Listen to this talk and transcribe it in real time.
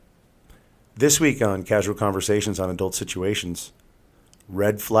This week on Casual Conversations on Adult Situations,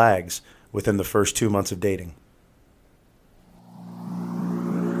 red flags within the first 2 months of dating.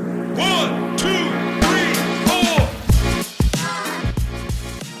 1, 2, 3,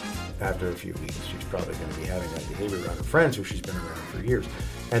 4. After a few weeks, she's probably going to be having that behavior around her friends who she's been around for years.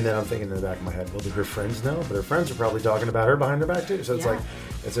 And then I'm thinking in the back of my head, well, do her friends know? But her friends are probably talking about her behind her back too. So it's like,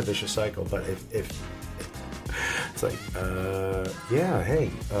 it's a vicious cycle. But if it's like,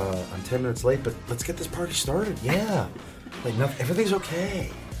 hey, I'm 10 minutes late, but let's get this party started. Yeah. Like, everything's okay.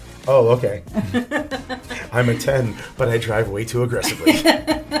 Oh, okay. I'm a 10, but I drive way too aggressively.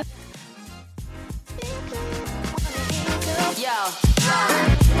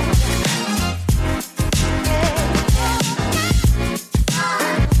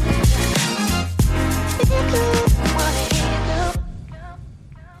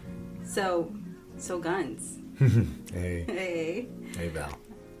 So Guns. Hey. Hey. Hey, Val.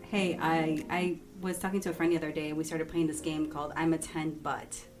 Hey, I was talking to a friend the other day, and we started playing this game called I'm a 10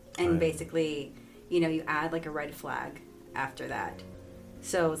 but. And basically, you add like a red flag after that.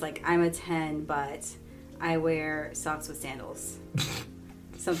 So it's like, I'm a 10 but I wear socks with sandals.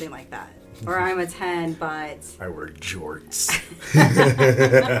 Something like that. Or I'm a 10 but I wear jorts.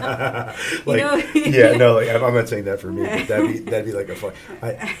 I'm not saying that for me, but that'd be like a fun.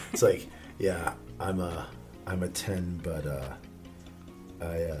 It's like, yeah, I'm a 10, but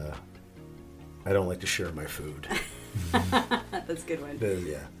I don't like to share my food. That's a good one.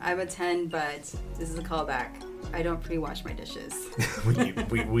 Yeah. I'm a 10, but this is a callback. I don't pre-wash my dishes. We've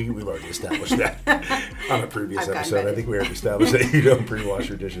already established that on a previous episode. I think we already established that you don't pre-wash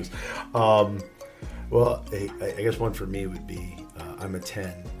your dishes. Well, I guess one for me would be I'm a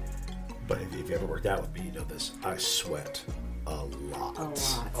 10, but if you ever worked out with me, you know this. I sweat a lot.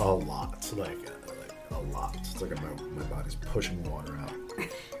 A lot. Like a lot. It's like my body's pushing water out.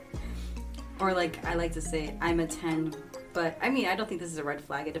 Or like I like to say, I'm a 10, but I mean, I don't think this is a red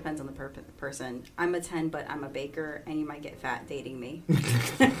flag. It depends on the person. I'm a 10, but I'm a baker, and you might get fat dating me.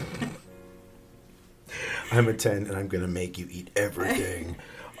 I'm a 10, and I'm going to make you eat everything.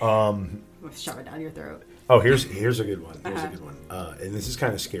 Shove it down your throat. Oh, here's a good one. Here's a good one. And this is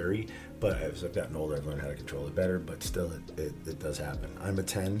kind of scary, but as I've gotten older, I've learned how to control it better, but still, it does happen. I'm a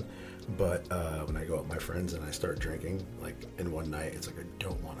 10, but when I go out with my friends and I start drinking, like in one night, it's like I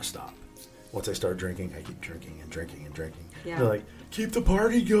don't want to stop. Once I start drinking, I keep drinking and drinking and drinking. Yeah. They're like, keep the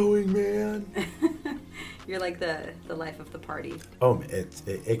party going, man. You're like the life of the party. Oh,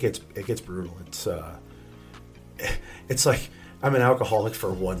 it gets brutal. It's like I'm an alcoholic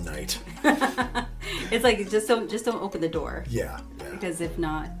for one night. It's like just don't open the door. Yeah. Because if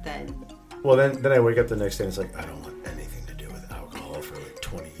not, then. Well, then I wake up the next day and it's like I don't want anything to do with alcohol for like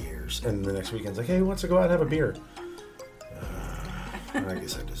 20 years, and the next weekend's like, hey, who wants to go out and have a beer? I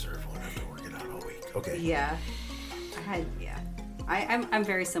guess I deserve one after working out all week. Okay. Yeah. I'm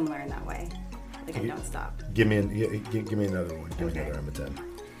very similar in that way. Like I don't stop. Give me another one. Give me another. I'm a 10.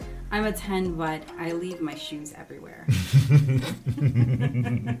 I'm a 10, but I leave my shoes everywhere.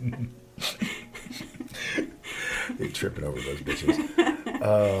 You're tripping over those bitches.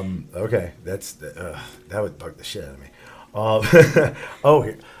 Okay, that would bug the shit out of me.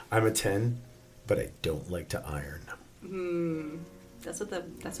 I'm a 10, but I don't like to iron. That's what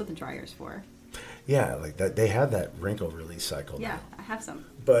the dryer's for. Yeah, like that. They have that wrinkle release cycle. Yeah, now. I have some.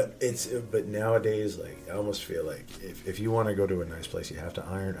 But nowadays, like I almost feel like if you want to go to a nice place, you have to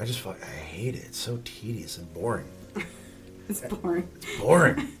iron. I hate it. It's so tedious and boring. It's boring. It's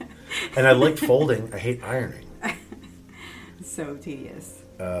boring. And I like folding. I hate ironing. So tedious.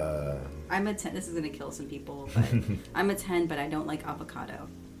 I'm a 10. This is gonna kill some people, but I'm a 10, but I don't like avocado.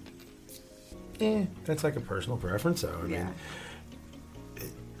 That's like a personal preference, though. I mean,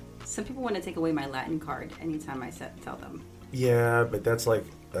 some people want to take away my Latin card anytime I tell them. Yeah, but that's like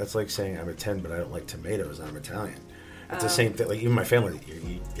saying I'm a 10, but I don't like tomatoes. I'm Italian. It's the same thing. Like even my family,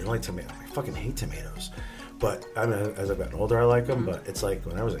 you don't like tomatoes. I fucking hate tomatoes. But I mean, as I've gotten older, I like them. But it's like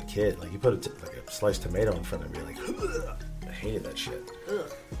when I was a kid, like you put a sliced tomato in front of me, like ugh, I hated that shit. Ugh.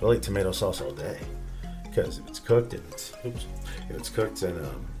 I like tomato sauce all day because if it's cooked and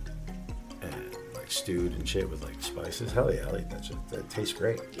like stewed and shit with like spices, hell yeah, I like that shit. That tastes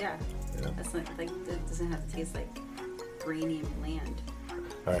great. Yeah, that's like it doesn't have to taste like grainy and bland.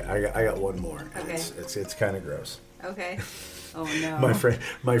 All right, I got one more. Okay, it's kind of gross. Okay. Oh no.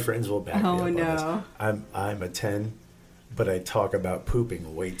 My friends will back me up on no. this. I'm a 10, but I talk about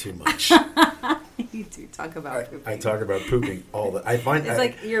pooping way too much. You do talk about pooping. I talk about pooping all the. I find it's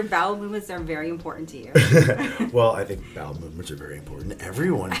like your bowel movements are very important to you. Well, I think bowel movements are very important.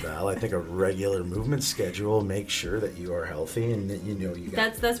 Everyone's bowel. I think a regular movement schedule makes sure that you are healthy and that you know you.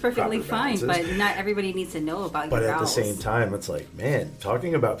 Got that's perfectly fine, balances. but not everybody needs to know about but your at bowels. the same time, it's like, man,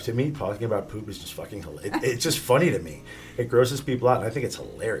 talking about poop is just fucking hilarious. It's just funny to me. It grosses people out, and I think it's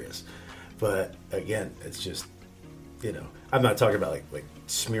hilarious. But again, it's just, you know, I'm not talking about like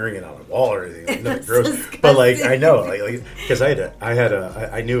smearing it on a wall or anything. Like, nothing gross. Disgusting. But like I know, like because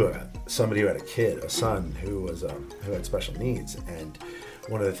I knew somebody who had a son who who had special needs, and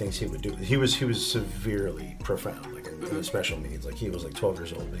one of the things he would do, he was severely profound, like in special needs. Like he was like 12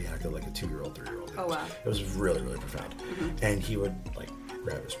 years old, but he acted like a 2-year-old, 3-year-old. Oh wow! It was really, really profound. And he would like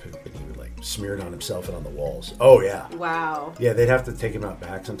grab his poop and he would like smear it on himself and on the walls. Oh yeah. Wow. Yeah, they'd have to take him out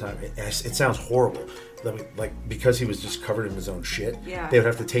back sometime. It sounds horrible. Like because he was just covered in his own shit. Yeah. They would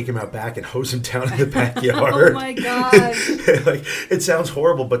have to take him out back and hose him down in the backyard. Oh my god. Like it sounds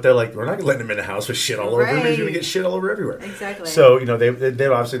horrible, but they're like, we're not letting him in the house with shit all over him. He's gonna get shit all over everywhere. Exactly. So you know they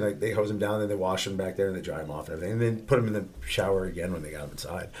obviously like they hose him down and they wash him back there and they dry him off and everything and then put him in the shower again when they got him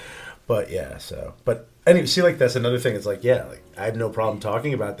inside. But yeah, but anyway, see, like that's another thing. It's like, yeah, like I have no problem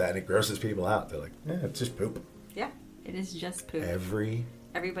talking about that, and it grosses people out. They're like, yeah, it's just poop. Yeah, it is just poop.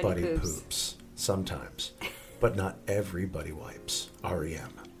 Everybody poops sometimes, but not everybody wipes.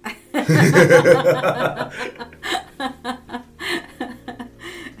 REM.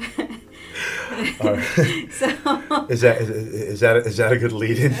 So is that a good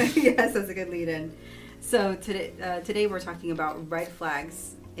lead-in? Yes, that's a good lead-in. So today we're talking about red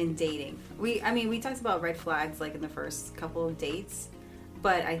flags in dating. We talked about red flags like in the first couple of dates,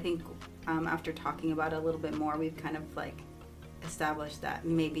 but I think after talking about it a little bit more, we've kind of like established that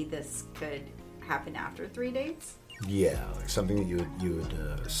maybe this could happen after 3 dates. Yeah, like something that you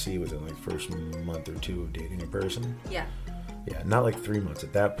would see within like first month or two of dating a person. Yeah. Yeah, not like 3 months.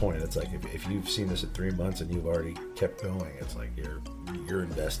 At that point, it's like if you've seen this at 3 months and you've already kept going, it's like you're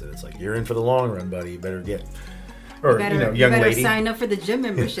invested. It's like you're in for the long run, buddy. You better get. Or young lady, sign up for the gym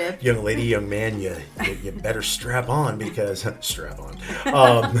membership. Young lady, young man, you better strap on because strap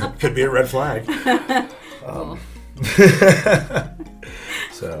on could be a red flag.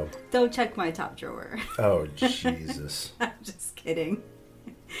 So don't check my top drawer. Oh Jesus! I'm just kidding.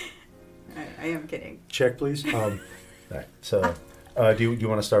 I am kidding. Check, please. All right. So, do you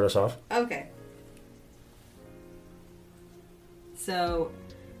want to start us off? Okay. So,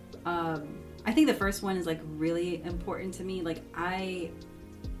 I think the first one is like really important to me. Like my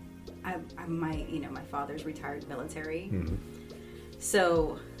father's retired military,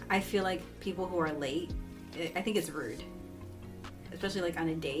 so I feel like people who are late, I think it's rude, especially like on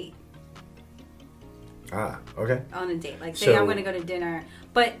a date. Ah, okay. On a date, like say I'm going to go to dinner,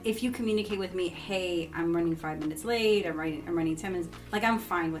 but if you communicate with me, hey, I'm running 5 minutes late, I'm running 10 minutes, like I'm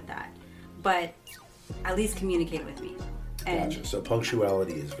fine with that, but at least communicate with me. And gotcha. So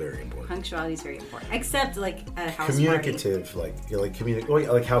punctuality is very important. Punctuality is very important, except like a house communicative, party.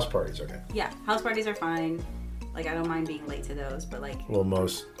 like house parties. Okay. Yeah, house parties are fine. Like I don't mind being late to those, but like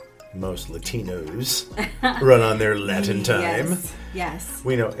most Latinos run on their Latin time. Yes.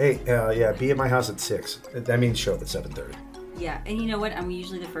 We know. Hey, be at my house at 6. That means show up at 7:30. Yeah, and you know what? I'm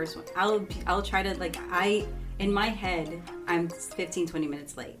usually the first one. I'll try to in my head I'm 15-20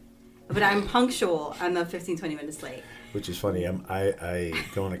 minutes late, but I'm punctual. I'm the 15-20 minutes late. Which is funny. I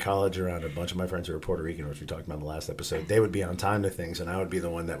going to college around a bunch of my friends who are Puerto Rican, which we talked about in the last episode. They would be on time to things, and I would be the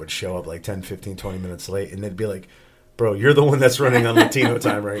one that would show up like 10, 15, 20 minutes late, and they'd be like, bro, you're the one that's running on Latino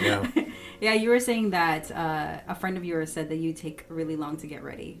time right now. Yeah, you were saying that a friend of yours said that you take really long to get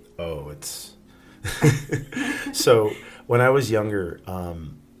ready. Oh, it's... So, when I was younger...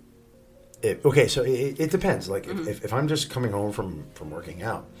 it depends. Like, if I'm just coming home from working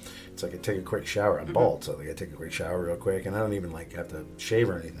out, it's like I take a quick shower. I'm bald, so like I take a quick shower real quick, and I don't even like have to shave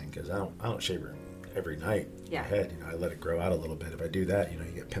or anything because I don't shave every night. Yeah. My head, I let it grow out a little bit. If I do that, you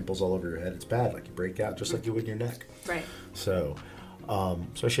get pimples all over your head. It's bad. Like you break out just like you would your neck. Right. So,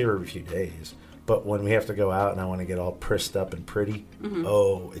 so I shave every few days. But when we have to go out and I want to get all prissed up and pretty,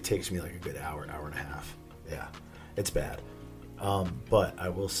 it takes me like a good hour and a half. Yeah, it's bad. But I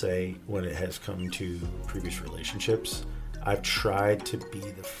will say when it has come to previous relationships, I've tried to be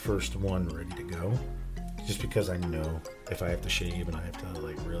the first one ready to go. Just because I know if I have to shave and I have to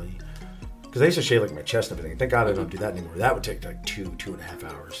like really... Because I used to shave like my chest and everything. Thank God I don't do that anymore. That would take like 2.5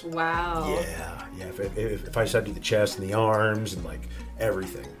 hours. Wow. Yeah. If I decided to do the chest and the arms and like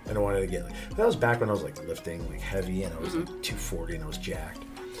everything, and I wanted to get like... That was back when I was like lifting like heavy and I was like 240 and I was jacked.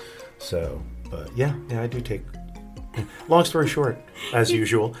 So, but yeah, I do take Long story short, as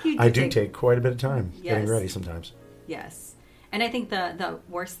usual, I do take quite a bit of time getting Yes. ready sometimes. Yes. And I think the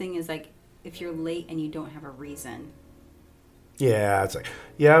worst thing is like if you're late and you don't have a reason. Yeah, it's like,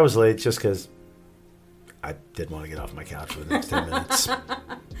 yeah, I was late just because I didn't want to get off my couch for the next 10 minutes.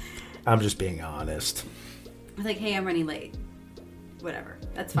 I'm just being honest. It's like, hey, I'm running late. Whatever.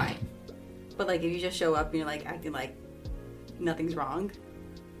 That's fine. But like if you just show up and you're like acting like nothing's wrong,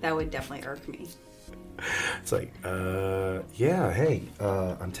 that would definitely irk me. It's like, yeah, hey,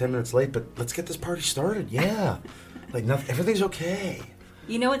 I'm 10 minutes late, but let's get this party started. Yeah. Like, nothing, everything's okay.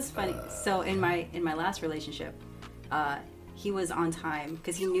 You know what's funny? So in my last relationship, he was on time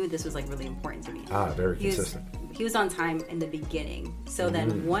because he knew this was like really important to me. Very consistent. He was on time in the beginning. So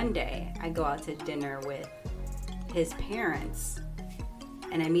then one day I go out to dinner with his parents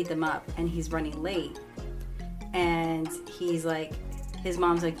and I meet them up and he's running late. And he's like, his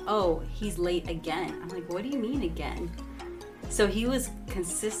mom's like, oh, he's late again. I'm like, what do you mean again? So he was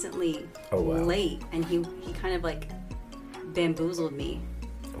consistently late and he kind of like bamboozled me.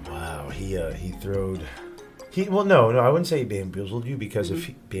 Wow, well, no, I wouldn't say he bamboozled you because if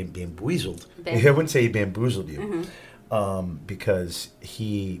he bamboozled, I wouldn't say he bamboozled you because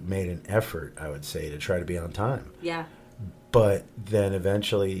he made an effort, I would say, to try to be on time. Yeah. But then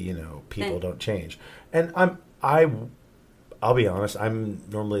eventually, people don't change. And I'll be honest, I'm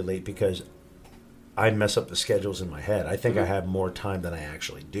normally late because I mess up the schedules in my head. I think I have more time than I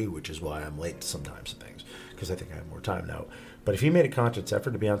actually do, which is why I'm late sometimes to things because I think I have more time now. But if he made a conscious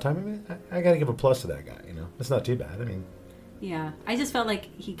effort to be on time, I mean, I got to give a plus to that guy. It's not too bad. I mean, yeah, I just felt like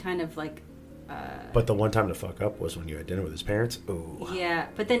he kind of like. But the one time to fuck up was when you had dinner with his parents. Ooh. Yeah,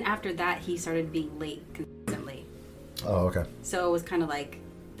 but then after that, he started being late consistently. Oh, okay. So it was kind of like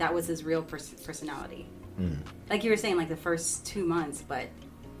that was his real personality. Like you were saying, like the first 2 months, but.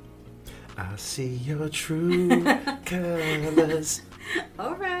 I see your true colors.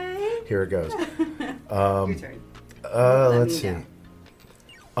 All right. Here it goes. Your turn. Let's see.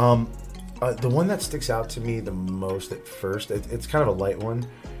 The one that sticks out to me the most at first, it's kind of a light one,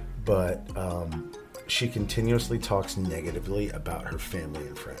 but she continuously talks negatively about her family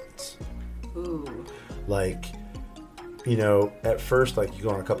and friends. Ooh. Like, at first, like, you go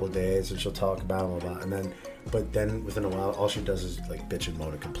on a couple of days and she'll talk about them a lot, but then within a while, all she does is like bitch and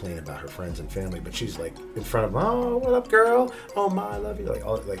moan and complain about her friends and family. But she's like in front of them, oh, what up, girl? Oh my, I love you. Like,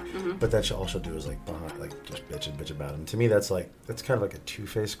 But then she'll also do is like behind, like just bitch about them. To me, that's kind of like a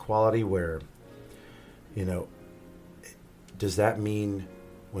two-faced quality where, does that mean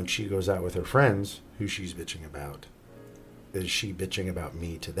when she goes out with her friends, who she's bitching about, is she bitching about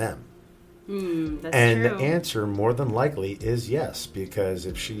me to them? That's and true. The answer more than likely is yes, because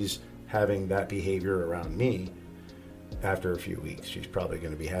if she's having that behavior around me, after a few weeks, she's probably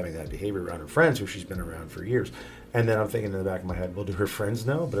going to be having that behavior around her friends who she's been around for years. And then I'm thinking in the back of my head, well, do her friends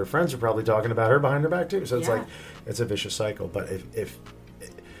know? But her friends are probably talking about her behind her back too. So it's like, it's a vicious cycle. But if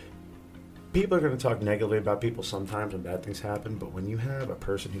people are going to talk negatively about people sometimes when bad things happen, but when you have a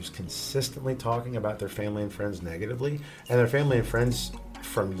person who's consistently talking about their family and friends negatively, and their family and friends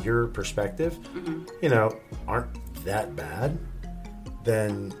from your perspective, aren't that bad,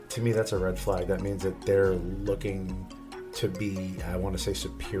 then to me that's a red flag. That means that they're looking to be, I want to say,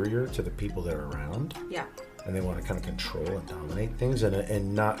 superior to the people they're around. Yeah. And they want to kind of control and dominate things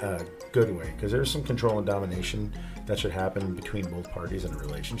in not a good way. Because there's some control and domination that should happen between both parties in a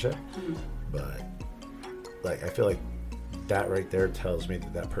relationship. But I feel like that right there tells me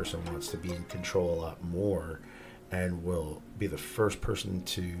that person wants to be in control a lot more and will be the first person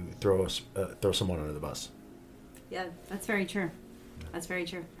to throw someone under the bus. Yeah, that's very true. That's very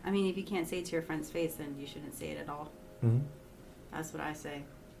true. I mean, if you can't say it to your friend's face, then you shouldn't say it at all. Mm-hmm. That's what I say.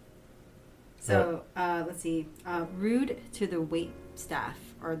 So, let's see. Rude to the wait staff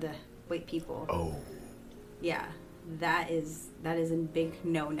or the wait people. Oh. Yeah, that is a big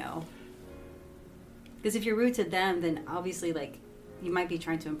no-no. Because if you're rude to them, then obviously, like, you might be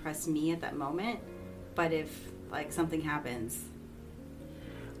trying to impress me at that moment. But if, like, something happens...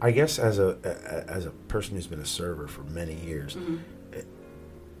 I guess as a person who's been a server for many years,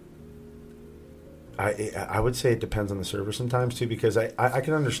 I would say it depends on the server sometimes too, because I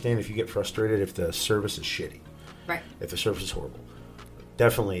can understand if you get frustrated if the service is shitty. Right. If the service is horrible.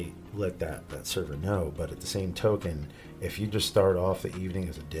 Definitely let that server know. But at the same token, if you just start off the evening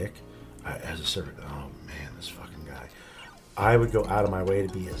as a dick, as a server, oh man, this fucking guy. I would go out of my way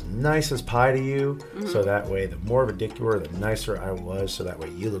to be as nice as pie to you, so that way the more of a dick you were, the nicer I was, so that way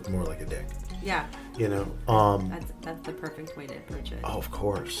you look more like a dick. Yeah. That's the perfect way to approach it. Oh, of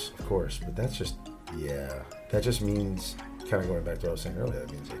course. But that's just, that just means, kind of going back to what I was saying earlier,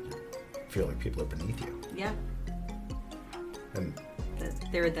 that means like you feel like people are beneath you. Yeah. And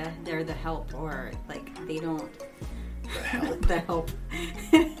they're the help, or like they don't. the help. The help.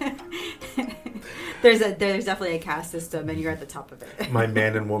 There's definitely a caste system, and you're at the top of it. My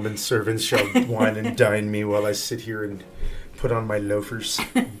man and woman servants shall wine and dine me while I sit here and put on my loafers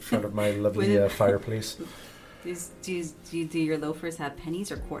in front of my lovely fireplace. Do your loafers have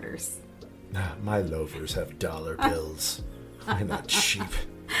pennies or quarters? My loafers have dollar bills. I'm not cheap.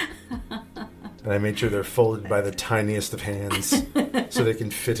 And I made sure they're folded by the tiniest of hands so they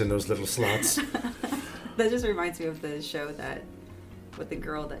can fit in those little slots. That just reminds me of the show with the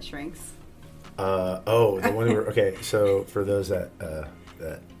girl that shrinks. The one okay, so for those that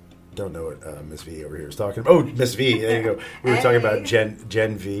don't know what Miss V over here is talking about. Oh, Miss V, there you go. We were talking about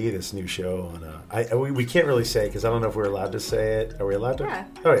Gen V, this new show on we can't really say because I don't know if we're allowed to say it. Are we allowed to? Yeah.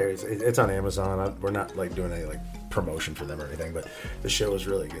 Oh, yeah, it's on Amazon. We're not like doing any like promotion for them or anything, but the show is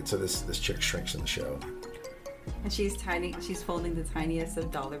really good. So this chick shrinks in the show. And she's tiny. She's folding the tiniest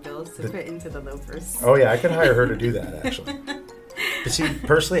of dollar bills to fit into the loafers. Oh yeah, I could hire her to do that actually. But see,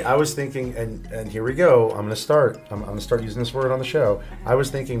 personally, I was thinking, and here we go. I'm gonna start using this word on the show. I was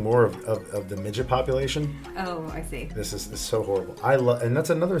thinking more of the midget population. Oh, I see. This is so horrible. And that's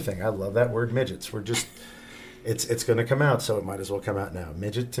another thing. I love that word, midgets. We're just, it's gonna come out, so it might as well come out now.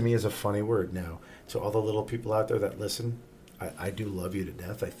 Midget to me is a funny word now. To all the little people out there that listen, I do love you to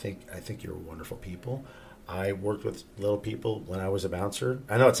death. I think you're wonderful people. I worked with little people when I was a bouncer.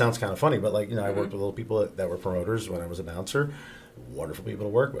 I know it sounds kind of funny, but I worked with little people that were promoters when I was a bouncer. Wonderful people to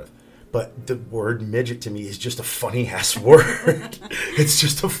work with. But the word midget to me is just a funny ass word. It's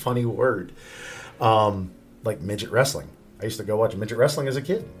just a funny word. Like midget wrestling. I used to go watch midget wrestling as a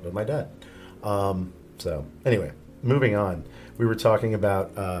kid with my dad. So anyway, moving on. We were talking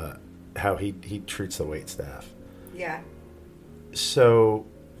about how he treats the wait staff. Yeah. So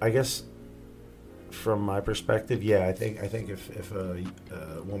I guess from my perspective, yeah, I think if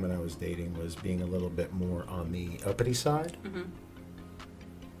a woman I was dating was being a little bit more on the uppity side,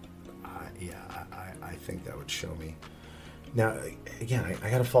 I think that would show me. Now, again, I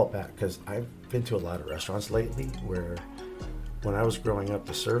got to fall back because I've been to a lot of restaurants lately where when I was growing up,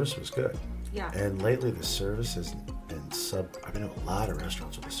 the service was good. Yeah. And lately, the service has been I've been to a lot of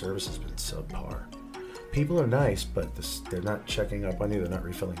restaurants where the service has been subpar. People are nice, but they're not checking up on you. They're not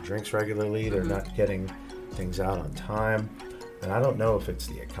refilling drinks regularly. They're not getting things out on time. And I don't know if it's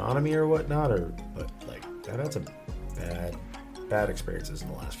the economy or whatnot, but like that's a bad experiences in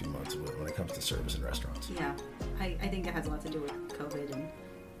the last few months when it comes to service in restaurants. Yeah, I think that has a lot to do with COVID and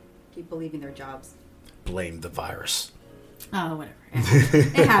people leaving their jobs. Blame the virus. Oh, whatever.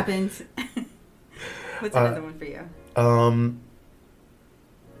 It happens. What's another one for you?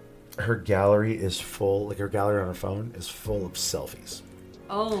 Her gallery is full, like her gallery on her phone is full of selfies.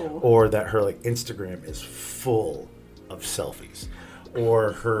 Oh. Or that her Instagram is full of selfies.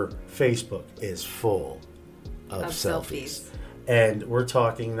 Or her Facebook is full of selfies. And we're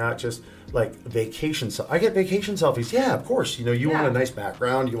talking not just like vacation. I get vacation selfies. Yeah, of course. You want a nice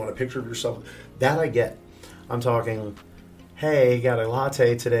background. You want a picture of yourself. That I get. I'm talking, hey, got a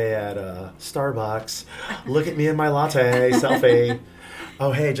latte today at Starbucks. Look at me in my latte selfie.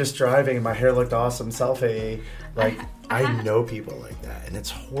 Oh, hey, just driving and my hair looked awesome selfie. I know people like that, and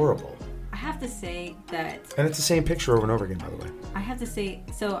it's horrible. I have to say that... And it's the same picture over and over again, by the way. I have to say,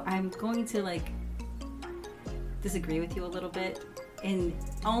 so I'm going to, disagree with you a little bit. And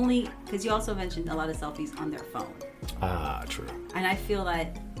only... Because you also mentioned a lot of selfies on their phone. Ah, true. And I feel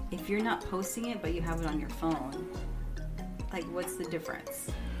that if you're not posting it, but you have it on your phone, what's the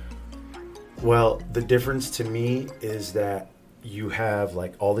difference? Well, the difference to me is that you have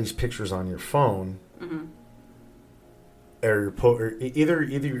all these pictures on your phone, or either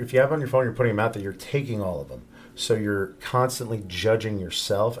if you have on your phone, you're putting them out there, you're taking all of them. So you're constantly judging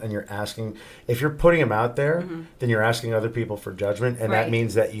yourself, and you're asking, if you're putting them out there, then you're asking other people for judgment, and that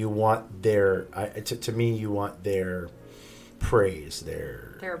means that you want their, to me, you want their praise,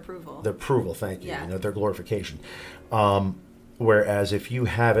 their approval. The approval, thank you. Yeah. Their glorification. Whereas if you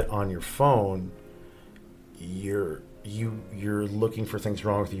have it on your phone, you're looking for things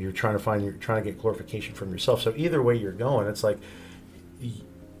wrong with you. You're trying to get glorification from yourself. So either way you're going, it's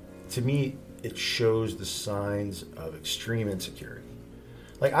to me, it shows the signs of extreme insecurity.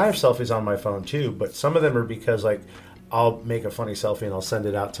 I have selfies on my phone too, but some of them are because I'll make a funny selfie and I'll send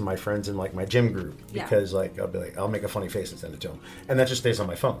it out to my friends in my gym group because I'll be I'll make a funny face and send it to them, and that just stays on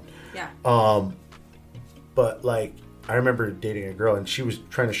my phone. Yeah. But I remember dating a girl and she was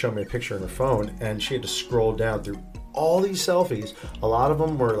trying to show me a picture on her phone, and she had to scroll down through all these selfies. A lot of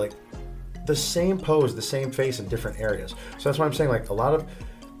them were the same pose, the same face in different areas. So that's why I'm saying a lot of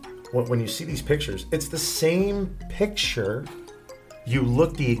when you see these pictures, it's the same picture You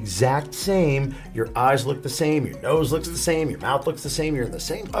look the exact same. Your eyes look the same. Your nose looks the same. Your mouth looks the same. You're in the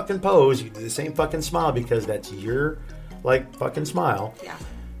same fucking pose. You do the same fucking smile because that's your, like, fucking smile. Yeah.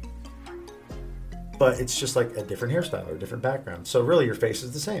 But it's just like a different hairstyle or a different background. So really your face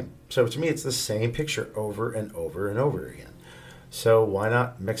is the same. So to me, it's the same picture over and over and over again. So why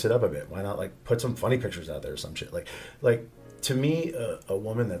not mix it up a bit? Why not like put some funny pictures out there or some shit? Like to me, a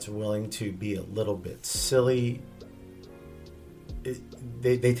woman that's willing to be a little bit silly,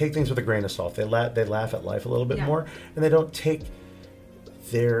 they take things with a grain of salt. They laugh at life a little bit more, and they don't take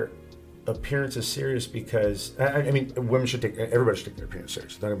their appearance is serious because everybody should take their appearance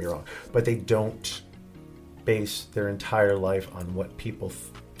serious. Don't get me wrong, but they don't base their entire life on what people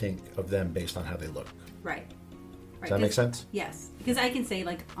think of them based on how they look. Right. Does that make sense? Yes, because I can say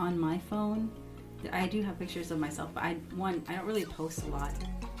like on my phone, I do have pictures of myself, but I don't really post a lot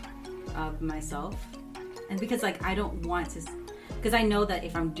of myself, and because like I don't want to, because I know that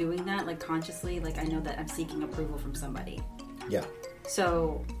if I'm doing that like consciously, like I know that I'm seeking approval from somebody. Yeah.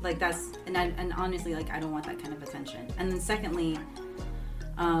 So like that's and honestly like I don't want that kind of attention. And then secondly,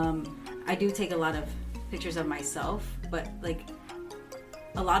 I do take a lot of pictures of myself, but like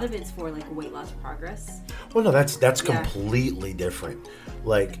a lot of it's for like weight loss progress. Well, no, that's completely different.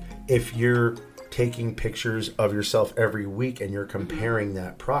 Like if you're taking pictures of yourself every week and you're comparing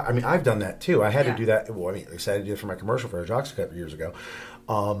that I've done that too. I had to do that. Well, I said I did it for my commercial for Ajax a couple years ago.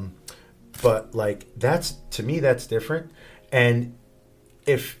 But like that's, to me, that's different. And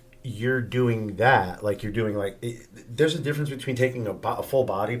if you're doing that, like you're doing there's a difference between taking a full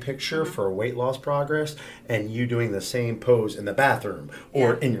body picture for weight loss progress and you doing the same pose in the bathroom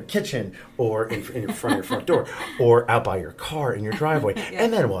or in your kitchen or in front of your front door or out by your car in your driveway.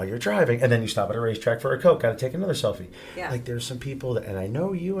 And then while you're driving, and then you stop at a racetrack for a Coke, got to take another selfie. Yeah. Like there's some people that, and I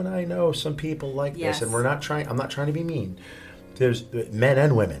know you and I know some people like this, and I'm not trying to be mean. There's men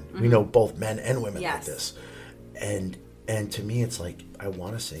and women. We know both men and women like this. And to me, it's like, I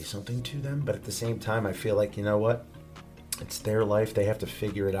want to say something to them, but at the same time, I feel like, you know what? It's their life. They have to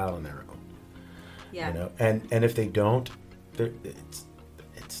figure it out on their own. Yeah. You know, and if they don't,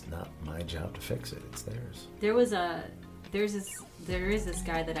 it's not my job to fix it. It's theirs. There is this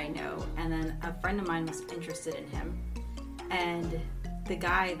guy that I know, and then a friend of mine was interested in him, and the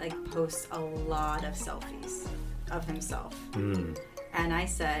guy like posts a lot of selfies of himself. And I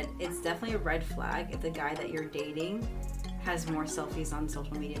said, it's definitely a red flag if the guy that you're dating has more selfies on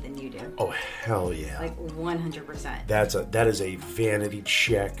social media than you do. Oh, hell yeah. Like 100%. That is a vanity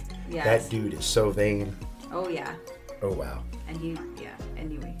check. Yes. That dude is so vain. Oh, yeah. Oh, wow. And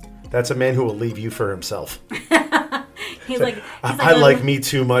anyway. That's a man who will leave you for himself. He's like, I like me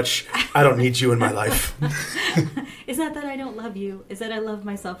too much. I don't need you in my life. It's not that I don't love you. It's that I love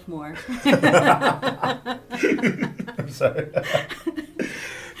myself more. I'm sorry.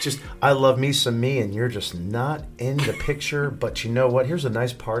 Just, I love me some me, and you're just not in the picture. But you know what? Here's a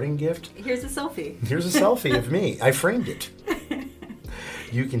nice parting gift. Here's a selfie. Here's a selfie of me. I framed it.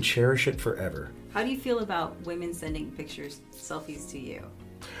 You can cherish it forever. How do you feel about women sending selfies to you?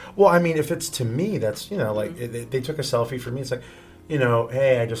 Well, I mean, if it's to me, that's, like, they took a selfie for me. It's like,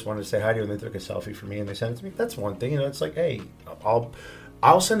 hey, I just wanted to say hi to you, and they took a selfie for me, and they sent it to me. That's one thing. It's like, hey,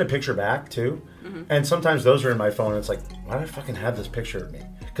 I'll send a picture back, too. And sometimes those are in my phone, and it's like, why do I fucking have this picture of me?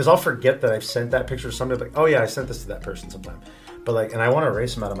 Because I'll forget that I've sent that picture to somebody, like, oh, yeah, I sent this to that person sometime. But, like, and I want to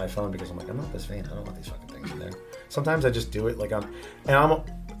erase them out of my phone because I'm like, I'm not this vain. I don't want these fucking things in there. Sometimes I just do it, like,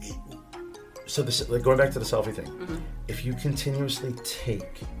 so this, like, going back to the selfie thing, if you continuously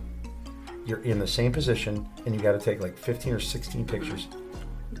you're in the same position and you got to take like 15 or 16 pictures.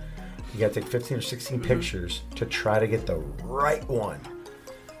 You got to take 15 or 16 pictures to try to get the right one.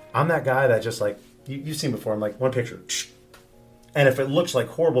 I'm that guy that just like, you've seen before, I'm like, one picture. And if it looks like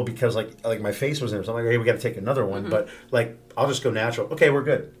horrible because like my face was in there, so I'm like, hey, we got to take another one. But like, I'll just go natural. Okay, we're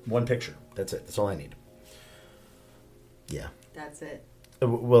good. One picture. That's it. That's all I need. Yeah. That's it.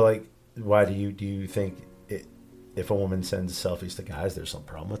 Well, like, why do you think if a woman sends selfies to guys, there's some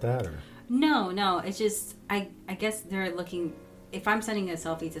problem with that? Or No. It's just I guess they're looking. If I'm sending a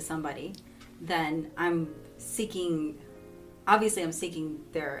selfie to somebody, then I'm seeking. Obviously, I'm seeking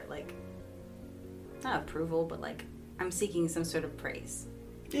their like not approval, but like I'm seeking some sort of praise.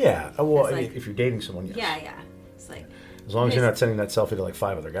 Yeah. Well, like, if you're dating someone, yes. Yeah. It's like as long as you're not sending that selfie to like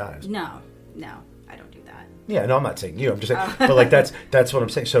 5 other guys. No. I don't do that. Yeah, no, I'm not saying you. I'm just saying, but like that's what I'm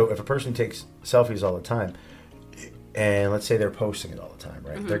saying. So if a person takes selfies all the time, and let's say they're posting it all the time,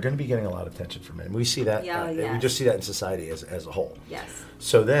 right? They're going to be getting a lot of attention from men. We see that. We just see that in society as a whole. Yes.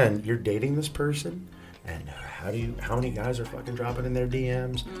 So then you're dating this person, and how many guys are fucking dropping in their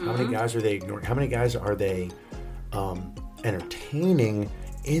DMs? How many guys are they ignoring? How many guys are they entertaining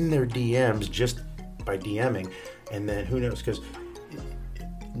in their DMs just by DMing, and then who knows? Because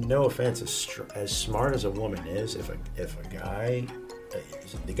no offense, as smart as a woman is, if a guy,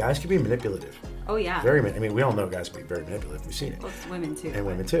 the guys can be manipulative. Oh yeah. I mean, we all know guys can be very manipulative. We've seen it. Well, it's women too. And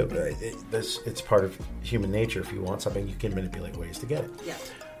women too. It's part of human nature. If you want something, you can manipulate ways to get it. Yeah.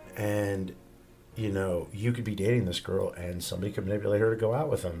 And you could be dating this girl, and somebody could manipulate her to go out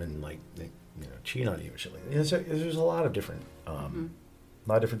with them, and cheat on you and shit like that. There's a lot of different,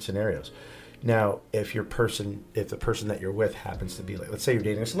 scenarios. Now, if the person that you're with happens to be like, let's say you're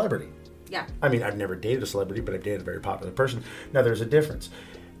dating a celebrity. Yeah. I mean, I've never dated a celebrity, but I've dated a very popular person. Now, there's a difference,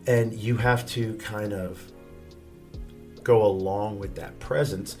 and you have to kind of go along with that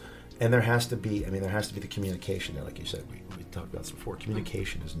presence, and there has to be the communication there, like you said. We talked about this before.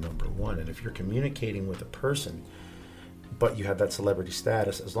 Communication is number one, and if you're communicating with a person, but you have that celebrity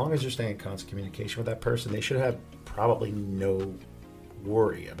status, as long as you're staying in constant communication with that person, they should have probably no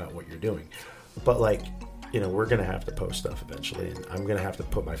worry about what you're doing. But we're going to have to post stuff eventually, and I'm going to have to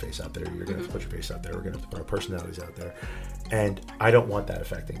put my face out there. You're going to have to put your face out there. We're going to have to put our personalities out there. And I don't want that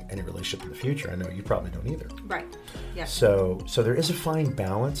affecting any relationship in the future. I know you probably don't either. Right. Yeah. So there is a fine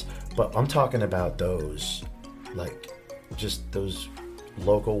balance, but I'm talking about those, just those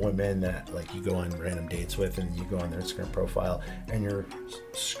local women that you go on random dates with, and you go on their Instagram profile and you're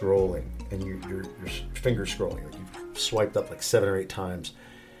scrolling and you're finger scrolling, you've swiped up 7 or 8 times,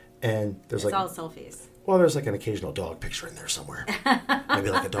 and there's it's all selfies. Well, there's an occasional dog picture in there somewhere. Maybe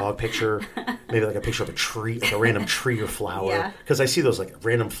a dog picture, maybe a picture of a tree, a random tree or flower. Because I see those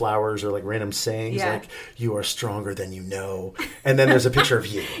random flowers or random sayings "You are stronger than you know," and then there's a picture of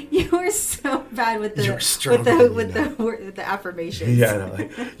you. You are so bad with the the affirmations. Yeah, I know.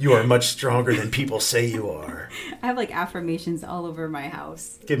 You are much stronger than people say you are. I have affirmations all over my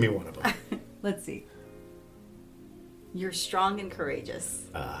house. Give me one of them. Let's see. You're strong and courageous.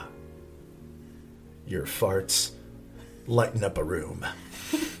 Your farts lighten up a room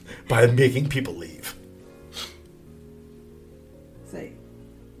by making people leave. Say,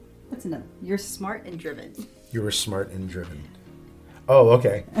 what's another? You're smart and driven. You were smart and driven. Oh,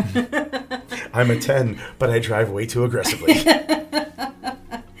 okay. I'm a 10, but I drive way too aggressively.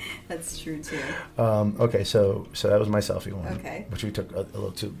 That's true too. Okay, so that was my selfie one. Okay. Which we took a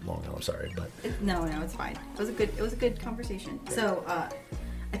little too long. I'm sorry, but no, it's fine. It was a good conversation. Yeah. So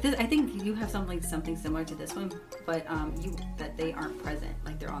I think you have something similar to this one, but that they aren't present,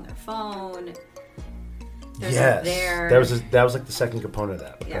 they're on their phone. They're not there. That was the second component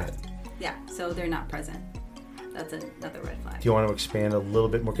of that. Yeah. Yeah. So they're not present. That's another red flag. Do you want to expand a little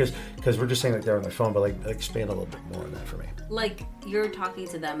bit more? Because we're just saying they're on their phone, but expand a little bit more on that for me. You're talking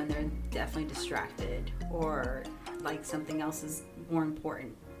to them and they're definitely distracted, or something else is more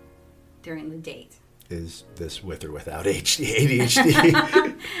important during the date. Is this with or without ADHD?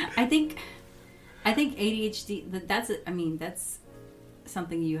 I think ADHD. That's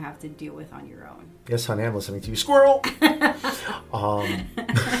something you have to deal with on your own. Yes, honey, I'm listening to you. Squirrel.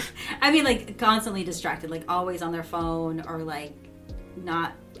 Constantly distracted, always on their phone, or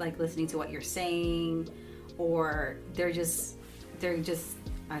not listening to what you're saying, or they're just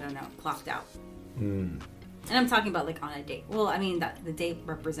I don't know, clocked out. And I'm talking about on a date. Well, that the date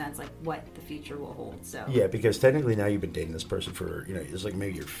represents what the future will hold. So yeah, because technically now you've been dating this person for it's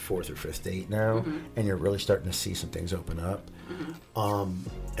maybe your 4th or 5th date now, and you're really starting to see some things open up.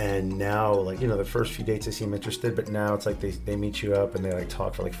 And now the first few dates they seem interested, but now it's they meet you up and they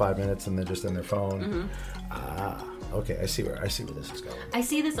talk for 5 minutes and they're just on their phone. Okay, I see where this is going. I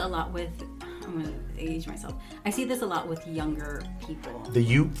see this a lot with. I'm going to age myself. I see this a lot with younger people. The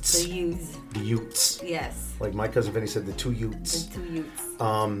youths. The youths. Yes. My cousin Vinny said, the 2 youths. The 2 youths.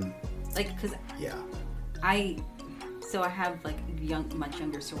 Because yeah, I have much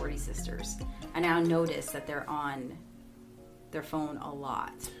younger sorority sisters. I now notice that they're on their phone a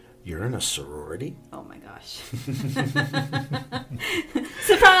lot. You're in a sorority? Oh my gosh.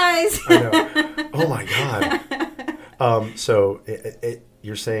 Surprise! I know. Oh my God. So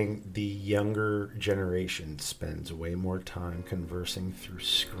you're saying the younger generation spends way more time conversing through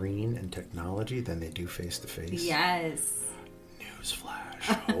screen and technology than they do face to face? Yes. Newsflash.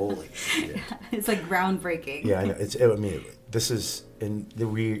 Holy shit. It's groundbreaking. Yeah, I know. This is, and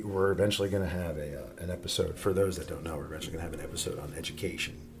we're eventually going to have an episode. For those that don't know, we're eventually going to have an episode on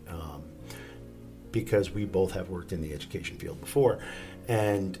education, because we both have worked in the education field before,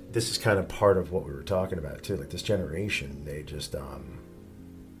 and this is kind of part of what we were talking about too. This generation, they just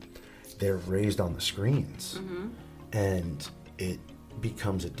they're raised on the screens, and it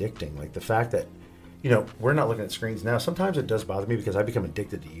becomes addicting. The fact that we're not looking at screens now. Sometimes it does bother me because I become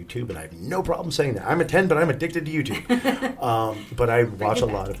addicted to YouTube, and I have no problem saying that. I'm a 10, but I'm addicted to YouTube. But I watch a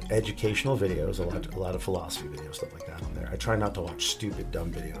lot of educational videos, a lot of philosophy videos, stuff like that on there. I try not to watch stupid,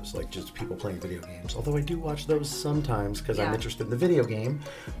 dumb videos, like just people playing video games. Although I do watch those sometimes because I'm interested in the video game.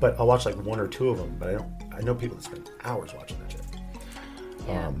 But I'll watch like one or two of them. But I know people that spend hours watching that shit.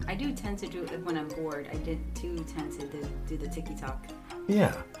 Yeah, I do tend to do it when I'm bored. I do tend to do the TikTok.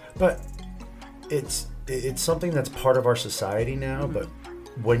 Yeah, but it's something that's part of our society now. But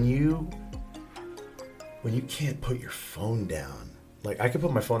when you can't put your phone down, like I could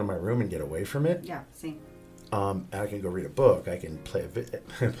put my phone in my room and get away from it. Yeah, same. I can go read a book. I can play a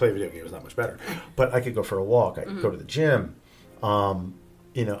video game. Is not much better, but I could go for a walk. I could go to the gym.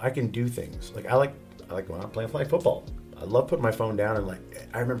 I can do things like I like going out and playing flag football. I love putting my phone down, and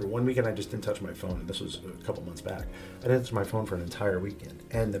I remember one weekend I just didn't touch my phone, and this was a couple months back. I didn't touch my phone for an entire weekend,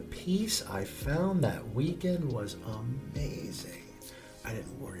 and the peace I found that weekend was amazing. I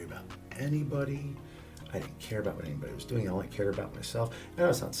didn't worry about anybody. I didn't care about what anybody was doing. I only cared about myself. I know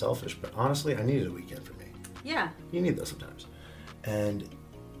it's not selfish, but honestly, I needed a weekend for me. Yeah. You need that sometimes. And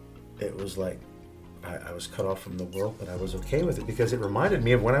it was like, I was cut off from the world, but I was okay with it because it reminded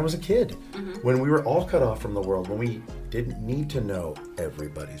me of when I was a kid, when we were all cut off from the world, when we didn't need to know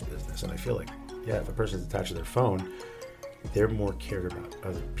everybody's business. And I feel like, if a person's attached to their phone, they're more cared about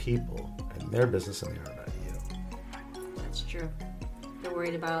other people and their business than they are about you. That's true. They're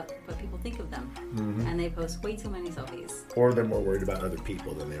worried about what people think of them, and they post way too many selfies. Or they're more worried about other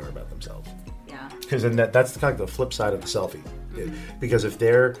people than they are about themselves. Yeah. Because then that's kind of the flip side of the selfie. Because if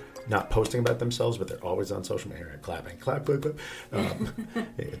they're not posting about themselves, but they're always on social media clapping, clap.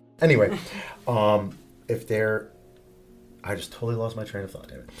 Anyway, if they're, I just totally lost my train of thought,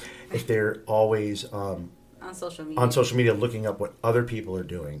 damn it. If they're always on social media looking up what other people are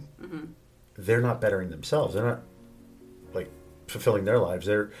doing, they're not bettering themselves. They're not fulfilling their lives.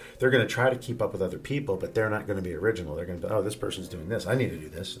 They're going to try to keep up with other people, but they're not going to be original. They're going to be, this person's doing this. I need to do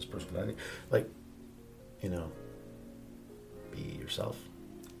this. This person, be yourself.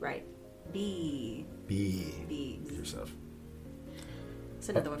 Right. Be yourself. It's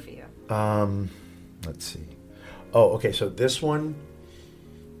another one for you. Let's see. Oh, okay. So this one,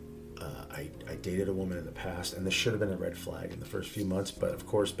 I dated a woman in the past, and this should have been a red flag in the first few months. But of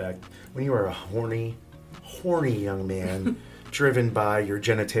course, back when you were a horny young man, driven by your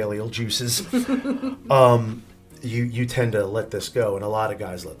genitalial juices, you tend to let this go, and a lot of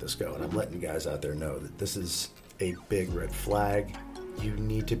guys let this go. And I'm letting guys out there know that this is a big red flag. You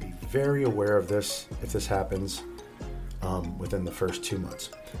need to be very aware of this if this happens within the first 2 months.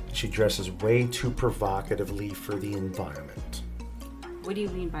 She dresses way too provocatively for the environment. What do you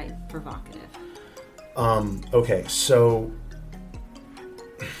mean by provocative? Okay, so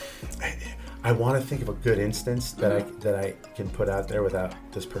I want to think of a good instance that I can put out there without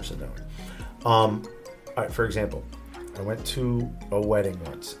this person knowing. All right, for example, I went to a wedding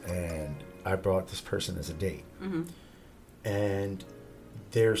once, and I brought this person as a date. And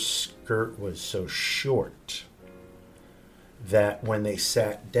their skirt was so short that when they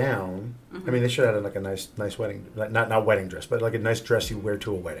sat down, I mean, they should have had a nice wedding, not wedding dress, but like a nice dress you wear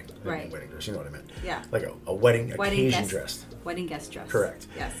to a wedding. Right. Wedding dress, you know what I meant. Yeah. Like a wedding occasion dress. Wedding guest dress. Correct.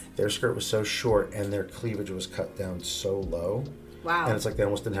 Yes. Their skirt was so short and their cleavage was cut down so low. Wow. And it's like they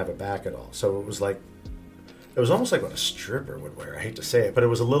almost didn't have a back at all. So it was almost like what a stripper would wear. I hate to say it, but it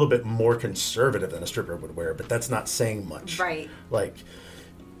was a little bit more conservative than a stripper would wear, but that's not saying much. Right. Like,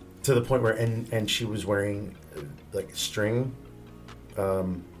 to the point where, and she was wearing like string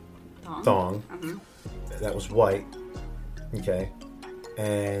thong that was white. Okay.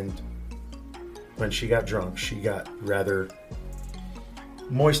 And when she got drunk, she got rather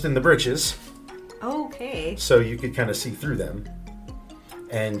moist in the britches. Okay. So you could kind of see through them.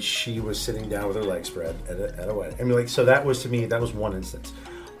 And she was sitting down with her legs spread at a wedding. I mean, so that was, to me, that was one instance.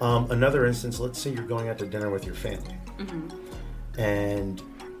 Another instance, let's say you're going out to dinner with your family. And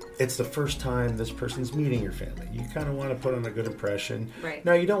it's the first time this person's meeting your family. You kind of want to put on a good impression. Right.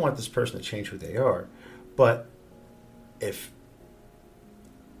 Now, you don't want this person to change who they are. But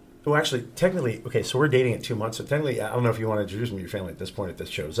actually, technically, okay, so we're dating at 2 months. So technically, I don't know if you want to introduce them to your family at this point if this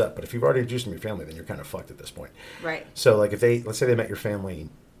shows up. But if you've already introduced them to your family, then you're kind of fucked at this point. Right. So, like, let's say they met your family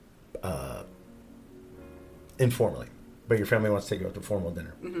informally, but your family wants to take you out to a formal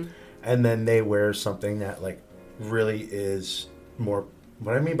dinner. And then they wear something that, like, really is more,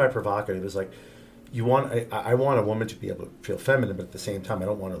 what I mean by provocative is, like, I want a woman to be able to feel feminine, but at the same time, I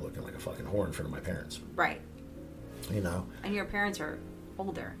don't want her looking like a fucking whore in front of my parents. Right. You know? And your parents are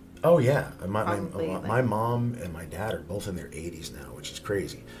older. Oh, yeah. My Probably, mom and my dad are both in their 80s now, which is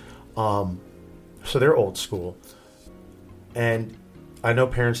crazy. And So they're old school. And I know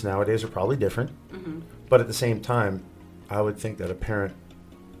parents nowadays are probably different. But at the same time, I would think that a parent,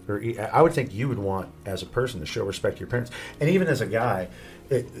 or I would think you would want, as a person, to show respect to your parents. And even as a guy,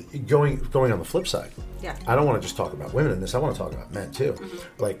 going on the flip side, I don't want to just talk about women in this. I want to talk about men too.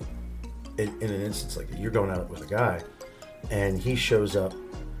 Like, in an instance, like you're going out with a guy, and he shows up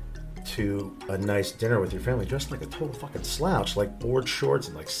to a nice dinner with your family dressed like a total fucking slouch, like board shorts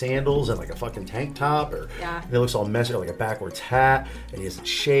and like sandals and like a fucking tank top, or and it looks all messy, or like a backwards hat, and he hasn't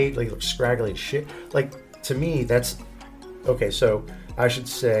shaved, like he looks scraggly as shit. Like, to me, that's okay. So I should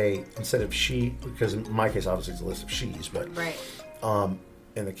say, instead of she, because in my case obviously it's a list of she's, but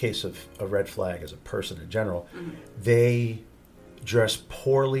in the case of a red flag as a person in general, they dress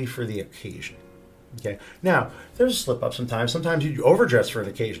poorly for the occasion. Okay. Now, there's a slip up sometimes. Sometimes you overdress for an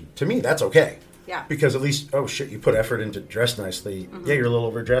occasion. To me, that's okay. Yeah. Because at least, oh shit, you put effort into dress nicely. Yeah, you're a little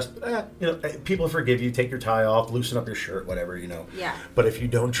overdressed, but people forgive you. Take your tie off, loosen up your shirt, whatever, Yeah. But if you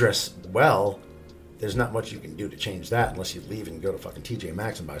don't dress well, there's not much you can do to change that unless you leave and go to fucking TJ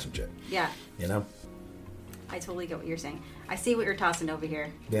Maxx and buy some shit. Yeah. I totally get what you're saying. I see what you're tossing over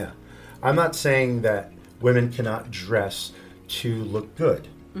here. Yeah. I'm not saying that women cannot dress to look good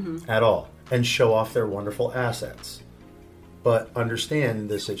at all and show off their wonderful assets, but understand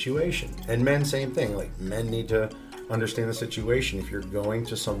the situation. And men, same thing. Like, men need to understand the situation. If you're going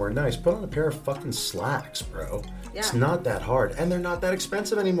to somewhere nice, put on a pair of fucking slacks, bro. Yeah. It's not that hard, and they're not that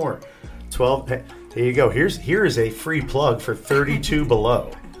expensive anymore. 12. Here you go. Here is a free plug for 32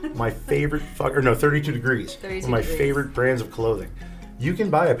 Below. My favorite 32 Degrees. 32 my degrees. Favorite brands of clothing. You can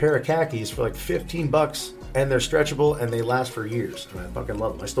buy a pair of khakis for like $15, and they're stretchable and they last for years. And I fucking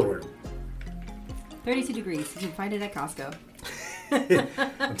love them. I still wear them. 32 Degrees. You can find it at Costco.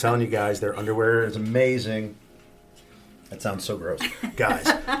 I'm telling you guys, their underwear is amazing. That sounds so gross.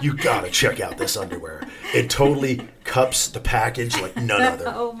 Guys, you gotta check out this underwear. It totally cups the package like none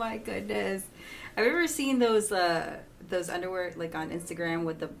other. Oh my goodness. Have you ever seen those underwear like on Instagram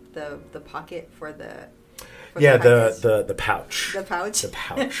with the pocket for the the pouch. The pouch. The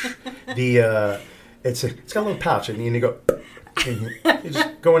pouch. It's got a little pouch and you go you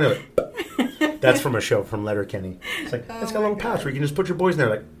just go into it. That's from a show from Letterkenny. It's like it's got a little pouch where you can just put your boys in there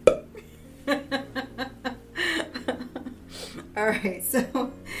like. All right, so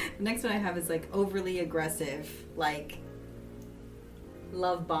the next one I have is like overly aggressive, like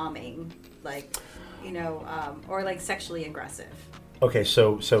love bombing, like or like sexually aggressive. Okay,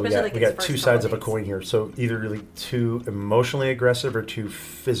 so we got two sides of a coin here. So either really too emotionally aggressive or too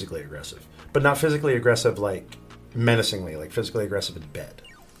physically aggressive, but not physically aggressive like menacingly, like physically aggressive in bed.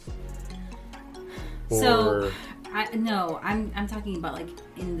 So I'm talking about like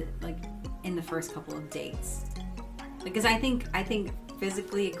in the first couple of dates. Because I think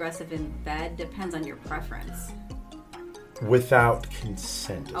physically aggressive in bed depends on your preference. Without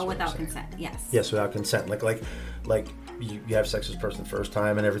consent. Without consent, yes. Yes, without consent. Like you have sex with this person the first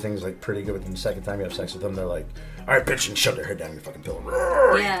time and everything's like pretty good, but then the second time you have sex with them, they're like, all right, bitch, and shove their head down your fucking pillow.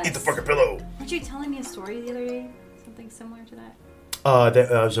 Yes. Eat the fucking pillow. Weren't you telling me a story the other day? Something similar to that? That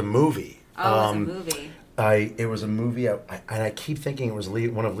was a movie. Oh, it was a movie. It was a movie, and I keep thinking it was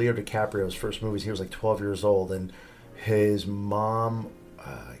one of Leo DiCaprio's first movies. He was like 12 years old, and his mom,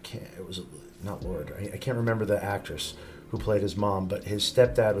 it was not Lord. I can't remember the actress who played his mom, but his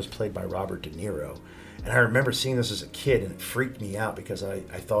stepdad was played by Robert De Niro. And I remember seeing this as a kid, and it freaked me out because I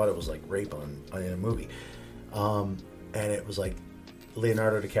thought it was like rape in a movie. And it was like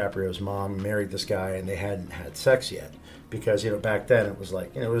Leonardo DiCaprio's mom married this guy, and they hadn't had sex yet. Because, back then it was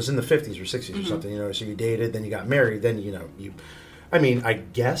like, it was in the 50s or 60s or something, so you dated, then you got married, then, I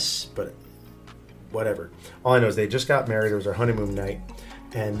guess, but whatever. All I know is they just got married. It was their honeymoon night,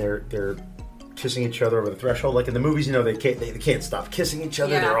 and they're kissing each other over the threshold. Like in the movies, they can't stop kissing each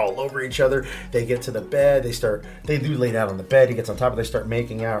other. Yeah. They're all over each other. They get to the bed. They do lay down on the bed. He gets on top of it. They start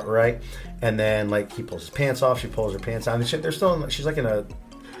making out, right? And then like he pulls his pants off. She pulls her pants down. They're still she's like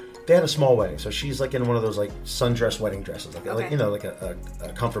they had a small wedding, so she's like in one of those like sundress wedding dresses, like a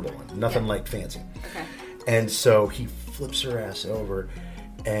comfortable one, nothing like fancy. Okay. And so he flips her ass over,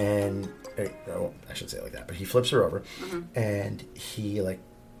 and I should say it like that, but he flips her over, and he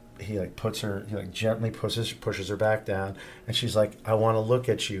gently pushes her back down, and she's like, I want to look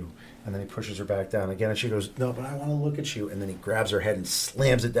at you. And then he pushes her back down again, and she goes, no, but I want to look at you. And then he grabs her head and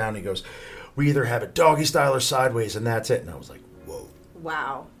slams it down, and he goes, we either have it doggy style or sideways, and that's it. And I was like, whoa.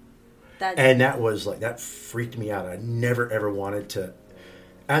 Wow. That freaked me out. I never ever wanted to,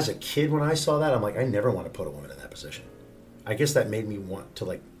 as a kid when I saw that, I'm like, I never want to put a woman in that position. I guess that made me want to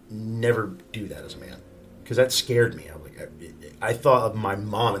like never do that as a man. because that scared me. I'm like, I thought of my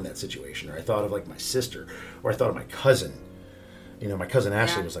mom in that situation, or I thought of like my sister, or I thought of my cousin. You know, my cousin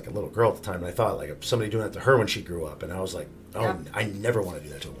Ashley was like a little girl at the time, and I thought like of somebody doing that to her when she grew up, and I was like, oh, I never want to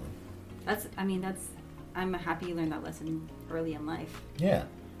do that to a woman. I'm happy you learned that lesson early in life. Yeah.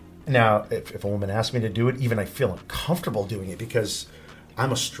 Now, if a woman asks me to do it, even I feel uncomfortable doing it because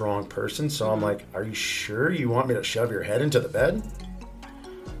I'm a strong person, so I'm like, are you sure you want me to shove your head into the bed?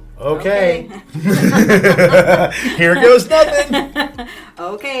 Okay. Here goes nothing.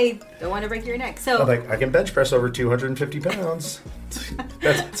 Okay. Don't want to break your neck. So I'm like, I can bench press over 250 pounds.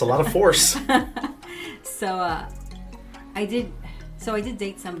 That's a lot of force. So I did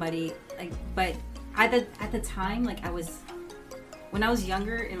date somebody, like, but at the time, like, when I was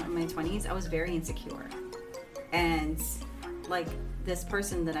younger in my 20s, I was very insecure. And like this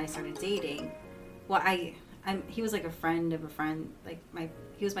person that I started dating, well, he was like a friend of a friend, like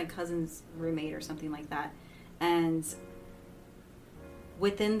he was my cousin's roommate or something like that. And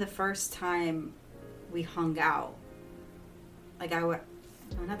within the first time we hung out, like no,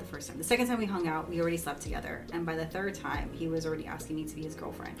 not the first time. The second time we hung out, we already slept together. And by the third time, he was already asking me to be his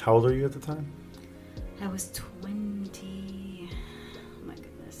girlfriend. How old are you at the time? I was 20, oh my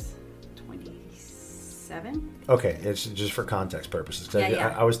goodness, 27? Okay, it's just for context purposes.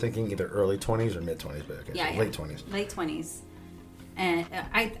 I was thinking either early 20s or mid 20s, but okay, late 20s. Late 20s. And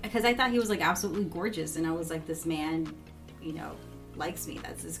because I thought he was like absolutely gorgeous, and I was like, this man, you know, likes me.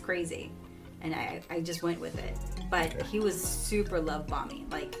 That's crazy. And I just went with it. But he was super love bombing.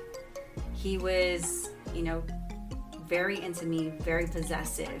 Like, he was, you know, very into me, very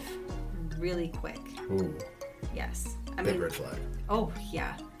possessive, really quick. Ooh. Yes. Big red flag. Oh,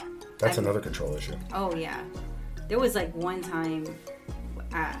 yeah. That's another control issue. Oh, yeah. There was like one time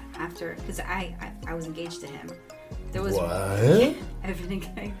after, because I was engaged to him. There was what? I've been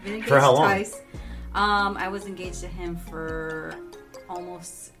engaged for how long? Twice. I was engaged to him for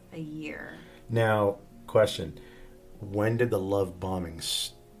almost a year. Now, question: when did the love bombing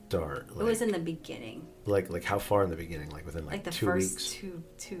start? It was in the beginning. Like how far in the beginning? Like within like the 2 first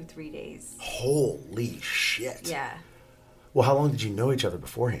weeks? 3 days. Holy shit! Yeah. Well, how long did you know each other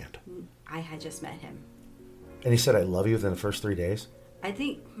beforehand? I had just met him. And he said, "I love you" within the first 3 days. I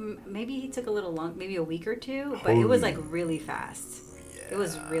think maybe he took a little long, maybe a week or two, but it was like really fast. Yeah. It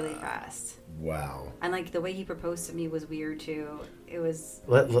was really fast. Wow. And like the way he proposed to me was weird too. It was.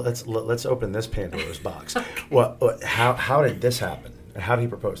 Let's open this Pandora's box. Okay. Well, how did this happen? How did he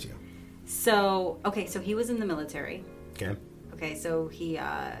propose to you? So he was in the military. Okay. Okay, so he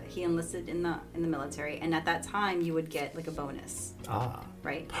enlisted in the military, and at that time you would get like a bonus. Ah.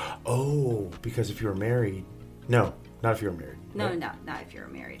 Right. Oh, because if you were married, no, not if you were married. No, right? not if you were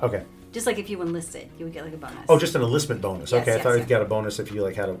married. Okay. Just like if you enlisted, you would get like a bonus. Oh, just an enlistment bonus. Yes, okay, I thought you yes. got a bonus if you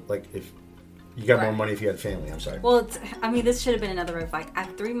like had if you got more money if you had family. I'm sorry. Well, this should have been another red flag.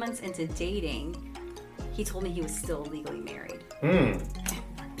 At 3 months into dating, he told me he was still legally married.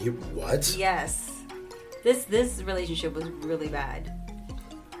 You what? Yes. This relationship was really bad.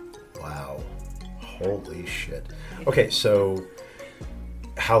 Wow. Holy shit. Okay, so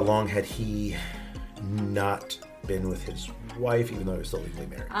how long had he not been with his wife, even though he was still legally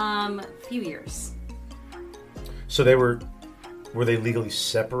married? A few years. So were they legally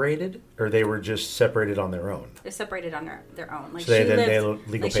separated, or they were just separated on their own? They're separated on their own. Like, so she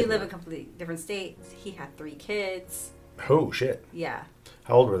lived in a completely different state. He had 3 kids. Oh shit. Yeah.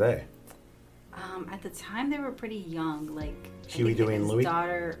 How old were they? At the time, they were pretty young. Like Huey, Dewey, and Louie?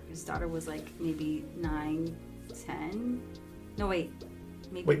 His daughter was like maybe 9, 10. No, wait.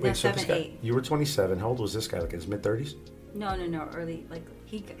 Maybe Wait, 7, so 8. You were 27. How old was this guy? Like in his mid-30s? No. Early. Like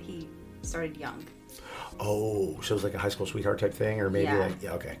he started young. Oh, so it was like a high school sweetheart type thing, or maybe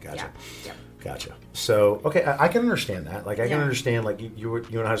okay, gotcha. Yeah. Gotcha. So, okay, I can understand that. Like, I can understand, like, you were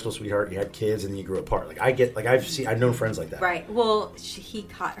a high school sweetheart, you had kids, and then you grew apart. Like, I've known friends like that. Right. Well, he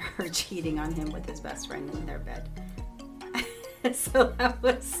caught her cheating on him with his best friend in their bed. So that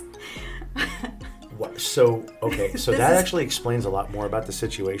was. What? So, okay, so that actually explains a lot more about the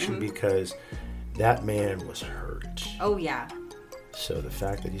situation because that man was hurt. Oh, yeah. So the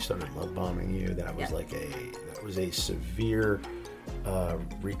fact that he started love bombing you, that was a severe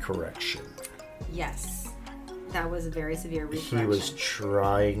recorrection. Yes, that was a very severe recorrection. He was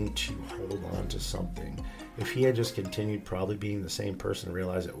trying to hold on to something. If he had just continued probably being the same person and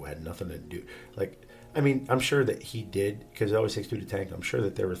realized it had nothing to do, like, I mean, I'm sure that he did, because it always takes 2 to tango. I'm sure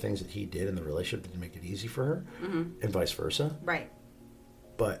that there were things that he did in the relationship that didn't make it easy for her, and vice versa. Right.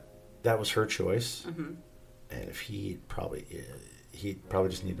 But that was her choice, and if he probably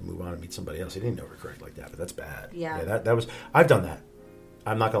just needed to move on and meet somebody else. He didn't overcorrect like that, but that's bad. Yeah. That was. I've done that.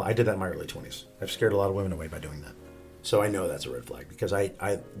 I'm not gonna. I did that in my early 20s. I've scared a lot of women away by doing that. So I know that's a red flag because I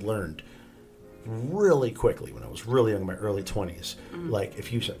learned really quickly when I was really young, in my early 20s. Like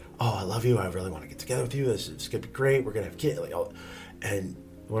if you said, "Oh, I love you. I really want to get together with you. It's gonna be great. We're gonna have kids." Like, and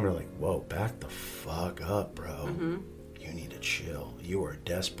women are like, "Whoa, back the fuck up, bro. You need to chill. You are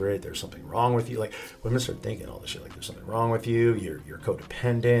desperate. There's something wrong with you." Like women start thinking all this shit. Like there's something wrong with you. You're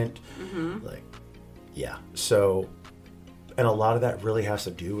codependent. Like, yeah. So. And a lot of that really has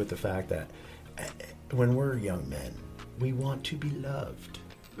to do with the fact that when we're young men, we want to be loved.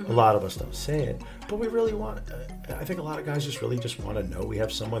 A lot of us don't say it, but we really want. I think a lot of guys just want to know we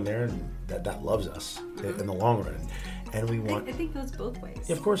have someone there and that loves us in the long run, and we want. I think it goes both ways.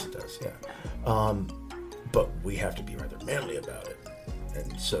 Yeah, of course it does. Yeah, but we have to be rather manly about it.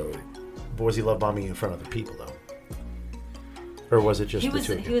 And so, was he love bombing you in front of other people though? Or was it just the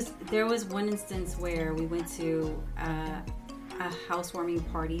two of you? There was one instance where we went to a housewarming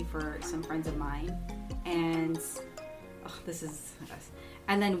party for some friends of mine, and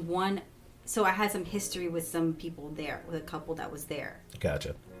and then so I had some history with some people there, with a couple that was there.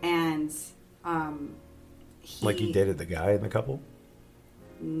 Gotcha. And like you dated the guy in the couple?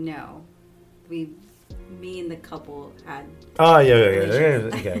 No, me and the couple had. Oh yeah.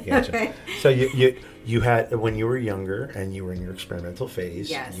 Okay, gotcha. Okay. So you had, when you were younger and you were in your experimental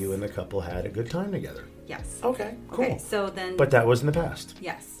phase, yes. You and the couple had a good time together. Yes. Okay, cool. Okay, so then. But that was in the past.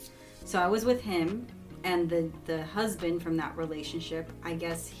 Yes. So I was with him, and the husband from that relationship, I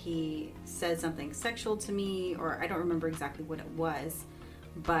guess he said something sexual to me, or I don't remember exactly what it was,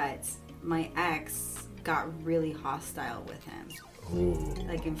 but my ex got really hostile with him. Ooh.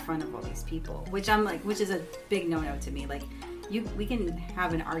 Like in front of all these people, which is a big no-no to me. Like, we can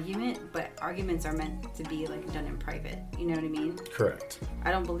have an argument, but arguments are meant to be like done in private. You know what I mean? Correct.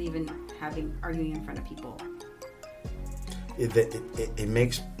 I don't believe in arguing in front of people. It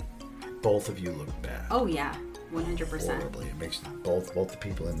makes both of you look bad. Oh yeah, 100%. Horribly. It makes both the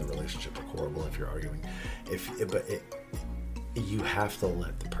people in the relationship look horrible if you're arguing. You have to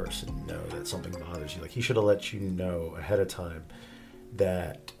let the person know that something bothers you. Like, he should have let you know ahead of time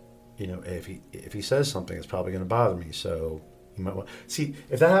that, if he says something, it's probably going to bother me. So you might want see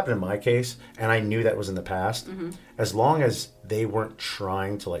if that happened in my case, and I knew that was in the past. As long as they weren't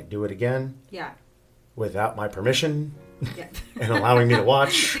trying to like do it again, without my permission, and allowing me to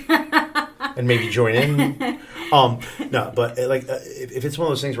watch and maybe join in. No, but if it's one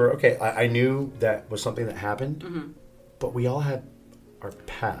of those things where I knew that was something that happened. But we all had our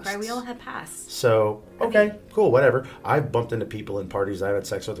past. Right, we all had past. So, cool, whatever. I've bumped into people in parties I've had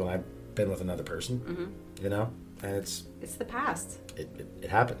sex with when I've been with another person, and it's the past. It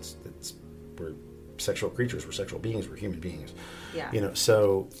happens. We're sexual creatures, we're sexual beings, we're human beings. Yeah.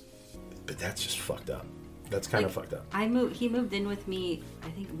 So, but that's just fucked up. That's kind of fucked up. He moved in with me, I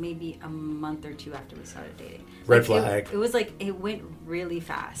think maybe a month or two after we started dating. Red flag. It was like, it went really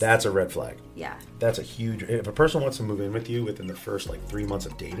fast. That's a red flag. Yeah. That's a huge, if a person wants to move in with you within the first 3 months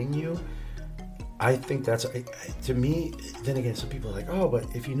of dating you, I think that's, to me, then again, some people are like, oh,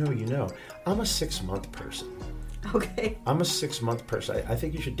 but if you know, you know. I'm a 6-month person. Okay. I'm a 6-month person. I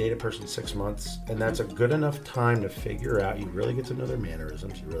think you should date a person 6 months, and that's a good enough time to figure out, you really get to know their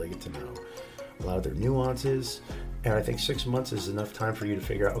mannerisms, you really get to know a lot of their nuances, and I think 6 months is enough time for you to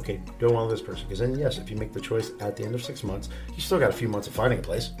figure out, okay, do I want this person? Because then, yes, if you make the choice at the end of 6 months, you still got a few months of finding a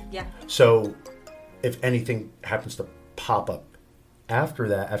place. Yeah. So if anything happens to pop up after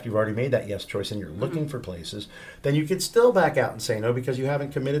that, after you've already made that yes choice and you're looking for places, then you could still back out and say no because you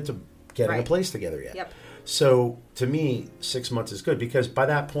haven't committed to getting a place together yet. Yep. So to me, 6 months is good because by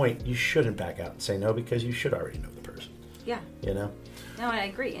that point, you shouldn't back out and say no because you should already know the person. Yeah. No, I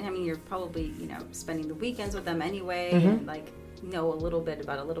agree. And I mean, you're probably, spending the weekends with them anyway, and know a little bit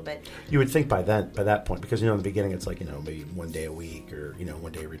about a little bit. You would think by that point, because, in the beginning it's maybe one day a week or,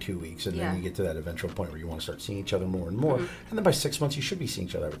 one day every 2 weeks. And then you get to that eventual point where you want to start seeing each other more and more. And then by 6 months, you should be seeing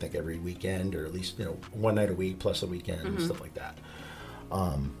each other, I would think, every weekend or at least, one night a week plus a weekend and stuff like that.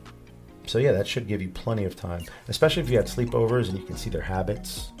 So yeah, that should give you plenty of time, especially if you had sleepovers and you can see their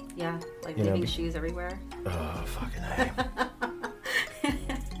habits. Yeah, like leaving shoes everywhere. Oh, fucking A.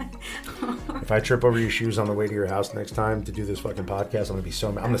 If I trip over your shoes on the way to your house next time to do this fucking podcast, I'm gonna be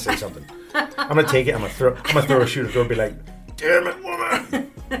so mad. I'm gonna say something. I'm gonna take it. I'm gonna throw a shoe to the door and be like, "Damn it,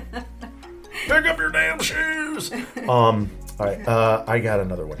 woman! Pick up your damn shoes!" All right, I got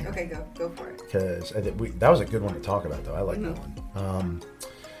another one here. Okay, go for it. Because that was a good one to talk about, though. I like that one.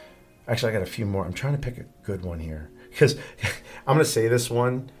 Actually, I got a few more. I'm trying to pick a good one here because I'm gonna say this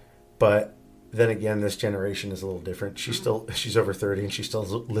one, but then again, this generation is a little different. She's over 30 and she still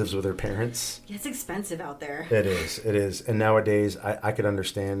lives with her parents. Yeah, it's expensive out there. It is. And nowadays, I could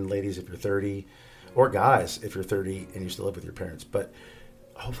understand, ladies, if you're 30, or guys, if you're 30 and you still live with your parents. But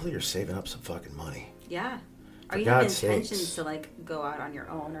hopefully you're saving up some fucking money. Yeah. For Or you have God's intentions sakes. to like go out on your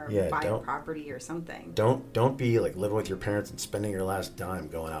own or buy a property or something. Don't be like living with your parents and spending your last dime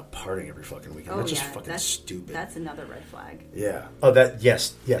going out partying every fucking weekend. That's just fucking stupid. That's another red flag. Yeah. Oh,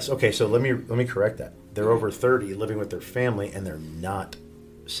 yes. Okay, so let me correct that. They're over 30, living with their family, and they're not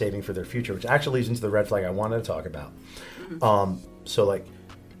saving for their future, which actually leads into the red flag I wanted to talk about. Mm-hmm. So like,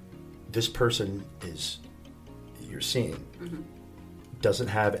 this person you're seeing doesn't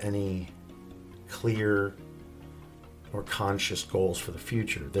have any clear or conscious goals for the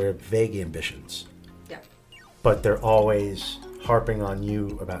future. They're vague ambitions. Yeah. But they're always harping on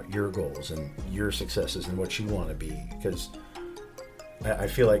you about your goals and your successes and what you want to be. Because I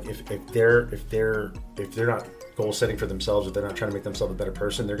feel like if they're not goal setting for themselves, if they're not trying to make themselves a better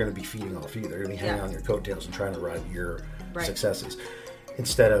person, they're going to be feeding off you. They're going to be hanging on your coattails and trying to ride your successes.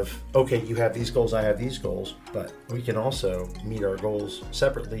 Instead of, okay, you have these goals, I have these goals, but we can also meet our goals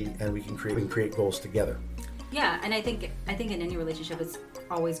separately, and we can create goals together. Yeah, and I think in any relationship, it's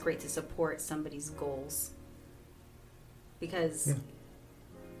always great to support somebody's goals, because,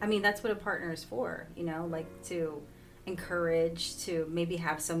 I mean, that's what a partner is for. You know, like to encourage, to maybe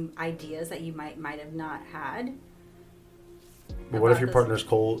have some ideas that you might have not had. But what if your partner's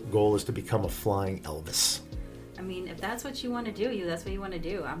goal is to become a flying Elvis? I mean, if that's what you want to do, that's what you want to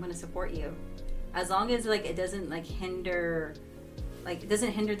do. I'm going to support you, as long as like it doesn't like hinder. Like, it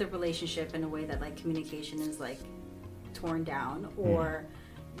doesn't hinder the relationship in a way that, like, communication is, like, torn down, or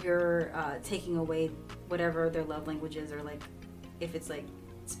you're taking away whatever their love language is, or, like, if it's, like,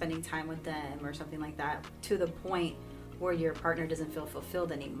 spending time with them or something like that, to the point where your partner doesn't feel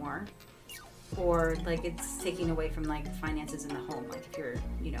fulfilled anymore, or, like, it's taking away from, like, finances in the home, like, if you're,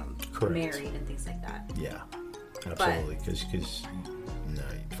 you know, married and things like that. Yeah, absolutely, because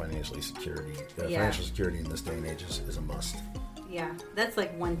financial security in this day and age is a must. Yeah, that's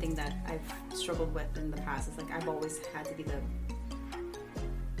like one thing that I've struggled with in the past. Is like I've always had to be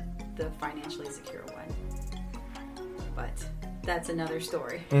the financially secure one. But that's another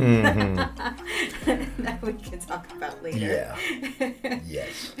story that we can talk about later. Yeah.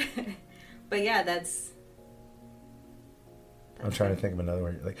 Yes. But yeah, that's I'm trying to think of another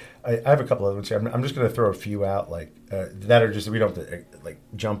one. Like I have a couple other ones here. I'm just going to throw a few out, like that are just we don't have to like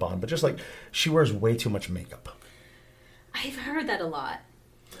jump on, but just like she wears way too much makeup. I've heard that a lot.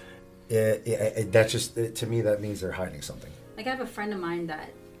 That's just, to me, that means they're hiding something. Like, I have a friend of mine that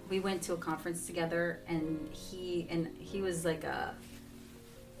we went to a conference together, and he was like I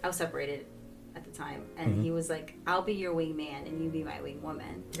was separated at the time, and he was like, I'll be your wingman and you be my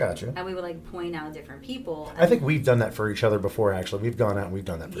wingwoman. Gotcha. And we would like point out different people. I think we've done that for each other before, actually. We've gone out and we've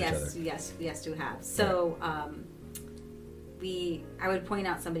done that for each other. Yes, we have. So, I would point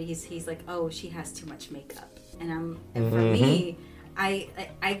out somebody, he's like, oh, she has too much makeup. And for me, I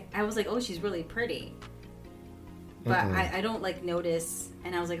was like, oh, she's really pretty, but I don't like notice.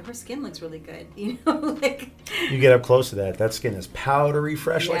 And I was like, her skin looks really good, you know, like. You get up close to that skin is powdery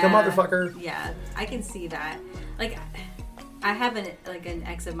fresh like a motherfucker. Yeah, I can see that. Like, I have an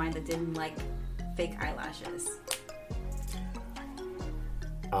ex of mine that didn't like fake eyelashes.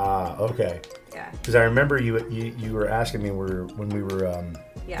 Okay. Yeah. Because I remember you were asking me when we were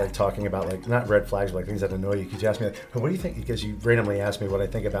like talking about like not red flags but like things that annoy you. Because you asked me like, what do you think? Because you randomly asked me what I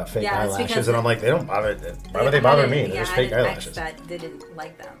think about fake eyelashes, and I'm like, they don't bother. Why would they bother me? They're just fake eyelashes. I had an ex that didn't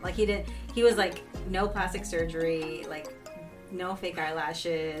like them. Like he was like, no plastic surgery, like no fake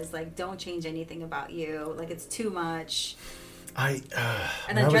eyelashes, like don't change anything about you, like it's too much. When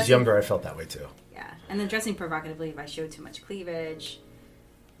I was younger, I felt that way too. Yeah, and then dressing provocatively if I showed too much cleavage.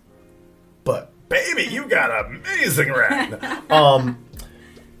 But baby, you got amazing rat.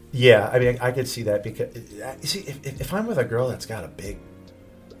 Yeah, I mean, I could see that because you see, if I'm with a girl that's got a big,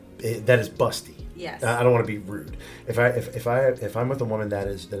 that is busty. Yes. I don't want to be rude. If I'm with a woman that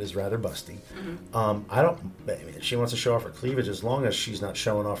is rather busty, I mean, if she wants to show off her cleavage as long as she's not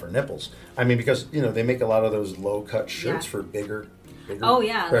showing off her nipples. I mean, because they make a lot of those low cut shirts for bigger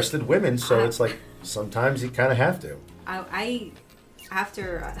breasted women, so it's like sometimes you kind of have to. I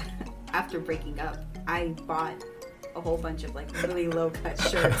after breaking up, I bought a whole bunch of like really low cut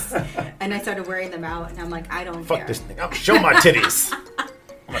shirts, and I started wearing them out, and I'm like, I don't care. Fuck this thing. I'm gonna show my titties. I'm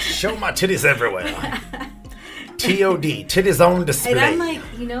gonna show my titties everywhere. TOD, titties on display. And I'm like,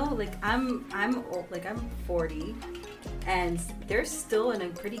 I'm old, like I'm 40, And they're still in a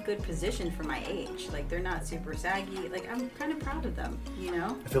pretty good position for my age. Like, they're not super saggy. Like, I'm kind of proud of them, you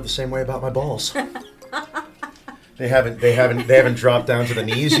know? I feel the same way about my balls. They haven't dropped down to the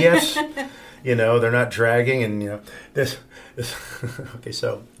knees yet. You know, they're not dragging, and you know this. Okay,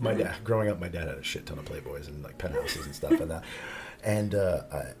 so my dad, growing up, my dad had a shit ton of Playboys and like penthouses and stuff, and that. And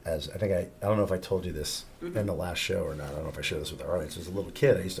as I don't know if I told you this in the last show or not. I don't know if I shared this with our audience. As a little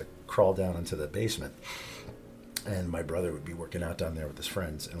kid, I used to crawl down into the basement, and my brother would be working out down there with his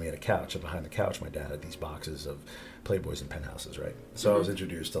friends, and we had a couch, and behind the couch, my dad had these boxes of Playboys and penthouses, right? So I was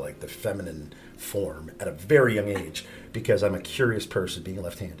introduced to like the feminine form at a very young age because I'm a curious person, being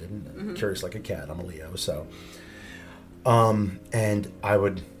left-handed, and curious like a cat. I'm a Leo, so and I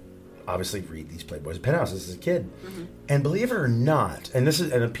would obviously read these Playboys and penthouses as a kid, and believe it or not, and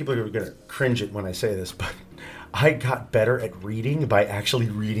people are going to cringe it when I say this, but I got better at reading by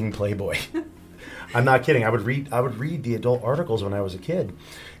actually reading Playboy. I'm not kidding. I would read the adult articles when I was a kid,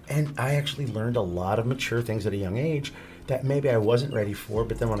 and I actually learned a lot of mature things at a young age that maybe I wasn't ready for.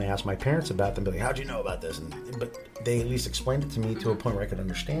 But then when I asked my parents about them, they'd be like, "How'd you know about this?" But they at least explained it to me to a point where I could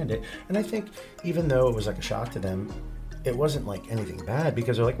understand it. And I think even though it was like a shock to them, it wasn't like anything bad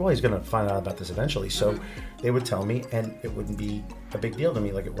because they're like, well, he's going to find out about this eventually. So they would tell me, and it wouldn't be a big deal to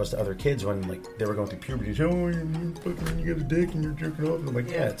me like it was to other kids when like they were going through puberty. Oh, you got a dick and you're jerking off. And I'm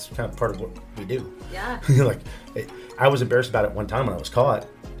like, yeah, it's kind of part of what we do. Yeah. I was embarrassed about it one time when I was caught,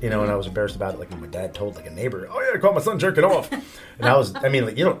 you know, and I was embarrassed about it like when my dad told like a neighbor, oh yeah, I caught my son jerking off. And I mean,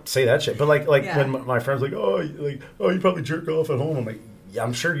 like, you don't say that shit, but like when my friends like, oh, you probably jerk off at home. I'm like, yeah,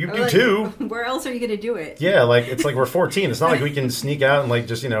 I'm sure you do too. Where else are you going to do it? Yeah, like it's like we're 14. It's not like we can sneak out and like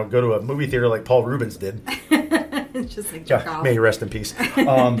just, you know, go to a movie theater like Paul Rubens did. Just like jerk off. May you rest in peace.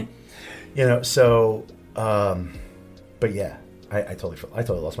 You know, so, but yeah, I totally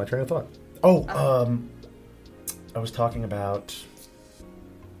lost my train of thought. I was talking about.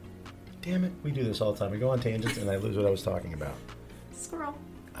 Damn it, we do this all the time. We go on tangents and I lose what I was talking about. Squirrel.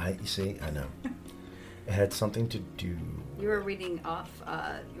 You see, I know. It had something to do. You were reading off.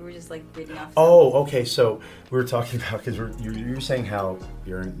 You were just like reading off. Oh, okay. So we were talking about because you were saying how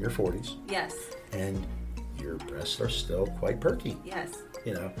you're in your 40s. Yes. And your breasts are still quite perky. Yes.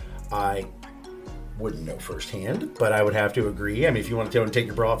 You know, I wouldn't know firsthand, but I would have to agree. I mean, if you want to take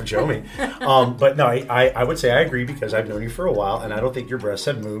your bra off and show me. But no, I would say I agree because I've known you for a while, and I don't think your breasts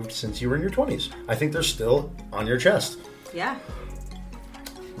have moved since you were in your 20s. I think they're still on your chest. Yeah.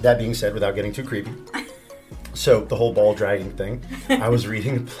 That being said, without getting too creepy. So the whole ball dragging thing, I was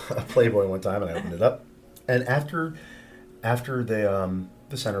reading a Playboy one time and I opened it up, and after the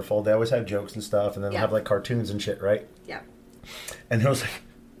centerfold, they always have jokes and stuff, and then they have like cartoons and shit, right? Yeah. And there was like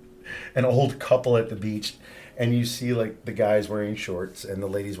an old couple at the beach, and you see like the guys wearing shorts and the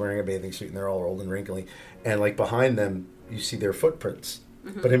ladies wearing a bathing suit, and they're all old and wrinkly, and like behind them you see their footprints,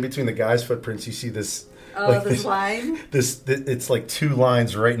 but in between the guys' footprints you see this. Oh, like this line? It's like two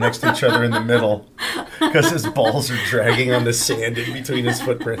lines right next to each other in the middle because his balls are dragging on the sand in between his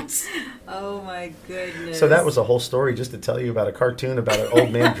footprints. Oh, my goodness. So that was a whole story just to tell you about a cartoon about an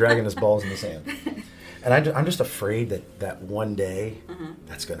old man dragging his balls in the sand. And I'm just afraid that one day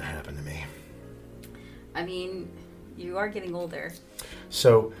that's going to happen to me. I mean, you are getting older.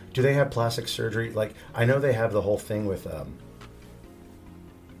 So do they have plastic surgery? Like, I know they have the whole thing with...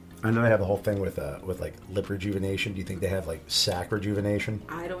 with like lip rejuvenation. Do you think they have like sack rejuvenation?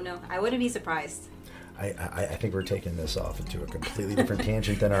 I don't know. I wouldn't be surprised. I think we're taking this off into a completely different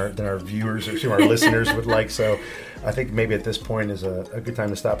tangent than our viewers or our listeners would like. So I think maybe at this point is a good time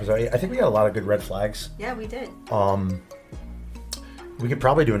to stop. I think we got a lot of good red flags. Yeah, we did. We could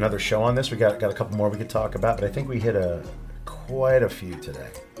probably do another show on this. We got a couple more we could talk about, but I think we hit quite a few today.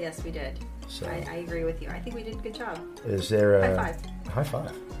 Yes, we did. So I agree with you. I think we did a good job. Is there a high five? High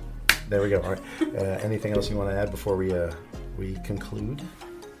five. There we go. All right. Anything else you want to add before we conclude?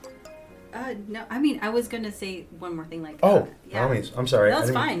 No. I mean, I was going to say one more thing. I'm sorry. No,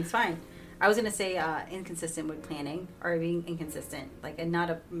 it's fine. It's fine. I was going to say inconsistent with planning or being inconsistent, and not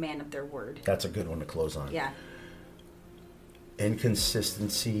a man of their word. That's a good one to close on. Yeah.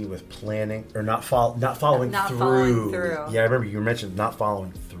 Inconsistency with planning or not following through. Yeah, I remember you mentioned not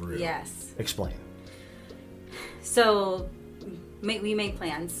following through. Yes. Explain. So we make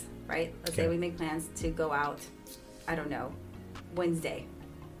plans. Right? Let's say we make plans to go out, I don't know, Wednesday,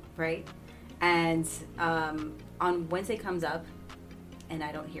 right? And on Wednesday comes up and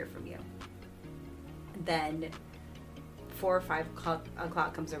I don't hear from you. Then 4 or 5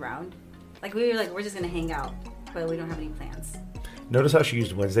 o'clock comes around. Like we're just going to hang out, but we don't have any plans. Notice how she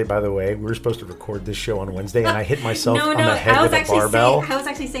used Wednesday, by the way. We were supposed to record this show on Wednesday, and I hit myself on the head with a barbell. I was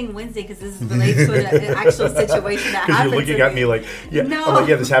actually saying Wednesday because this relates to an actual situation that happened. Because you're looking at me like, yeah. No. I'm like,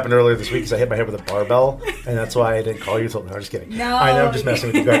 yeah, this happened earlier this week because I hit my head with a barbell, and that's why I didn't call you. No, I'm just kidding. No. I know, I'm just messing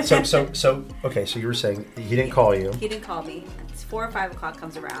with you. Go ahead. So, okay, so you were saying he didn't call you. He didn't call me. It's 4 or 5 o'clock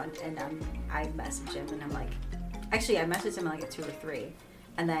comes around, and I message him, and I'm like, actually, I messaged him like at 2 or 3,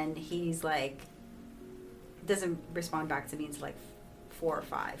 and then he's like, doesn't respond back to me until like 4 or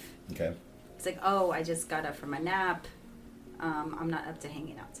 5. Okay. It's like, oh, I just got up from my nap. I'm not up to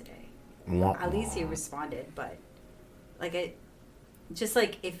hanging out today. At least he responded, but like it, just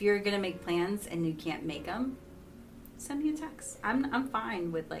like if you're gonna make plans and you can't make them, send me a text. I'm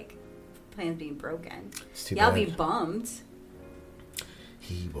fine with like plans being broken. Yeah, I'll be bummed.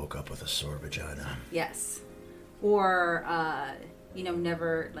 He woke up with a sore vagina. Yes, or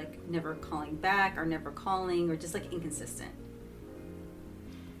never calling back or never calling or just like inconsistent.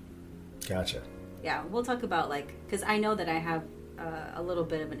 Gotcha. Yeah, we'll talk about because I know that I have a little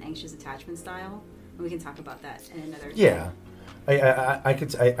bit of an anxious attachment style, and we can talk about that in another time. Yeah,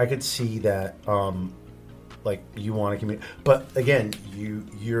 I could see that. You want to communicate, but again,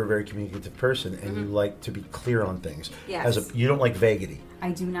 you're a very communicative person, and you like to be clear on things. Yes. You don't like vagity.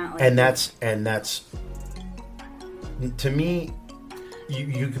 I do not like. And that's to me.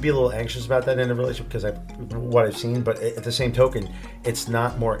 You could be a little anxious about that in a relationship because what I've seen, but at the same token, it's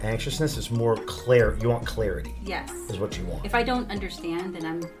not more anxiousness; it's more clear. You want clarity. Yes, is what you want. If I don't understand, then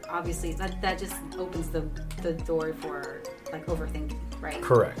I'm obviously that just opens the door for overthinking, right?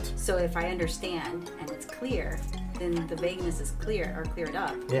 Correct. So if I understand and it's clear, then the vagueness is cleared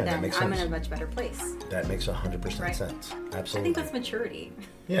up. Yeah, then that makes I'm sense. in a much better place. That makes 100% sense. Absolutely. I think that's maturity.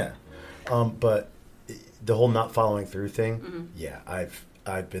 Yeah, but the whole not following through thing. Mm-hmm. Yeah,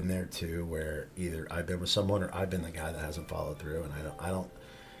 I've been there too, where either I've been with someone or I've been the guy that hasn't followed through, and I don't.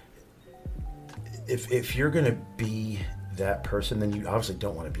 If you're gonna be that person, then you obviously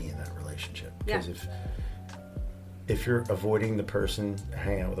don't want to be in that relationship. Because if you're avoiding the person,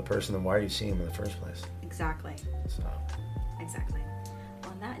 hanging out with the person, then why are you seeing them in the first place? Exactly. So. Exactly.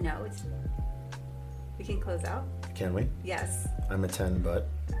 On that note, we can close out. Can we? Yes. I'm a 10, but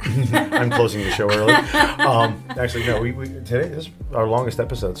I'm closing the show early. Actually, no. We today this is our longest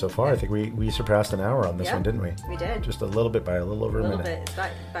episode so far. I think we surpassed an hour on this one, didn't we? We did. Just a little bit by a little over a minute. It's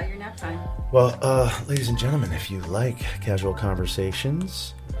about your nap time. Well, ladies and gentlemen, if you like casual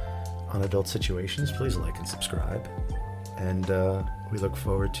conversations on adult situations, please like and subscribe. And we look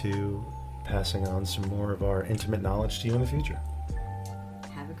forward to passing on some more of our intimate knowledge to you in the future.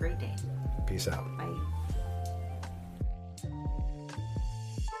 Have a great day. Peace out. Bye.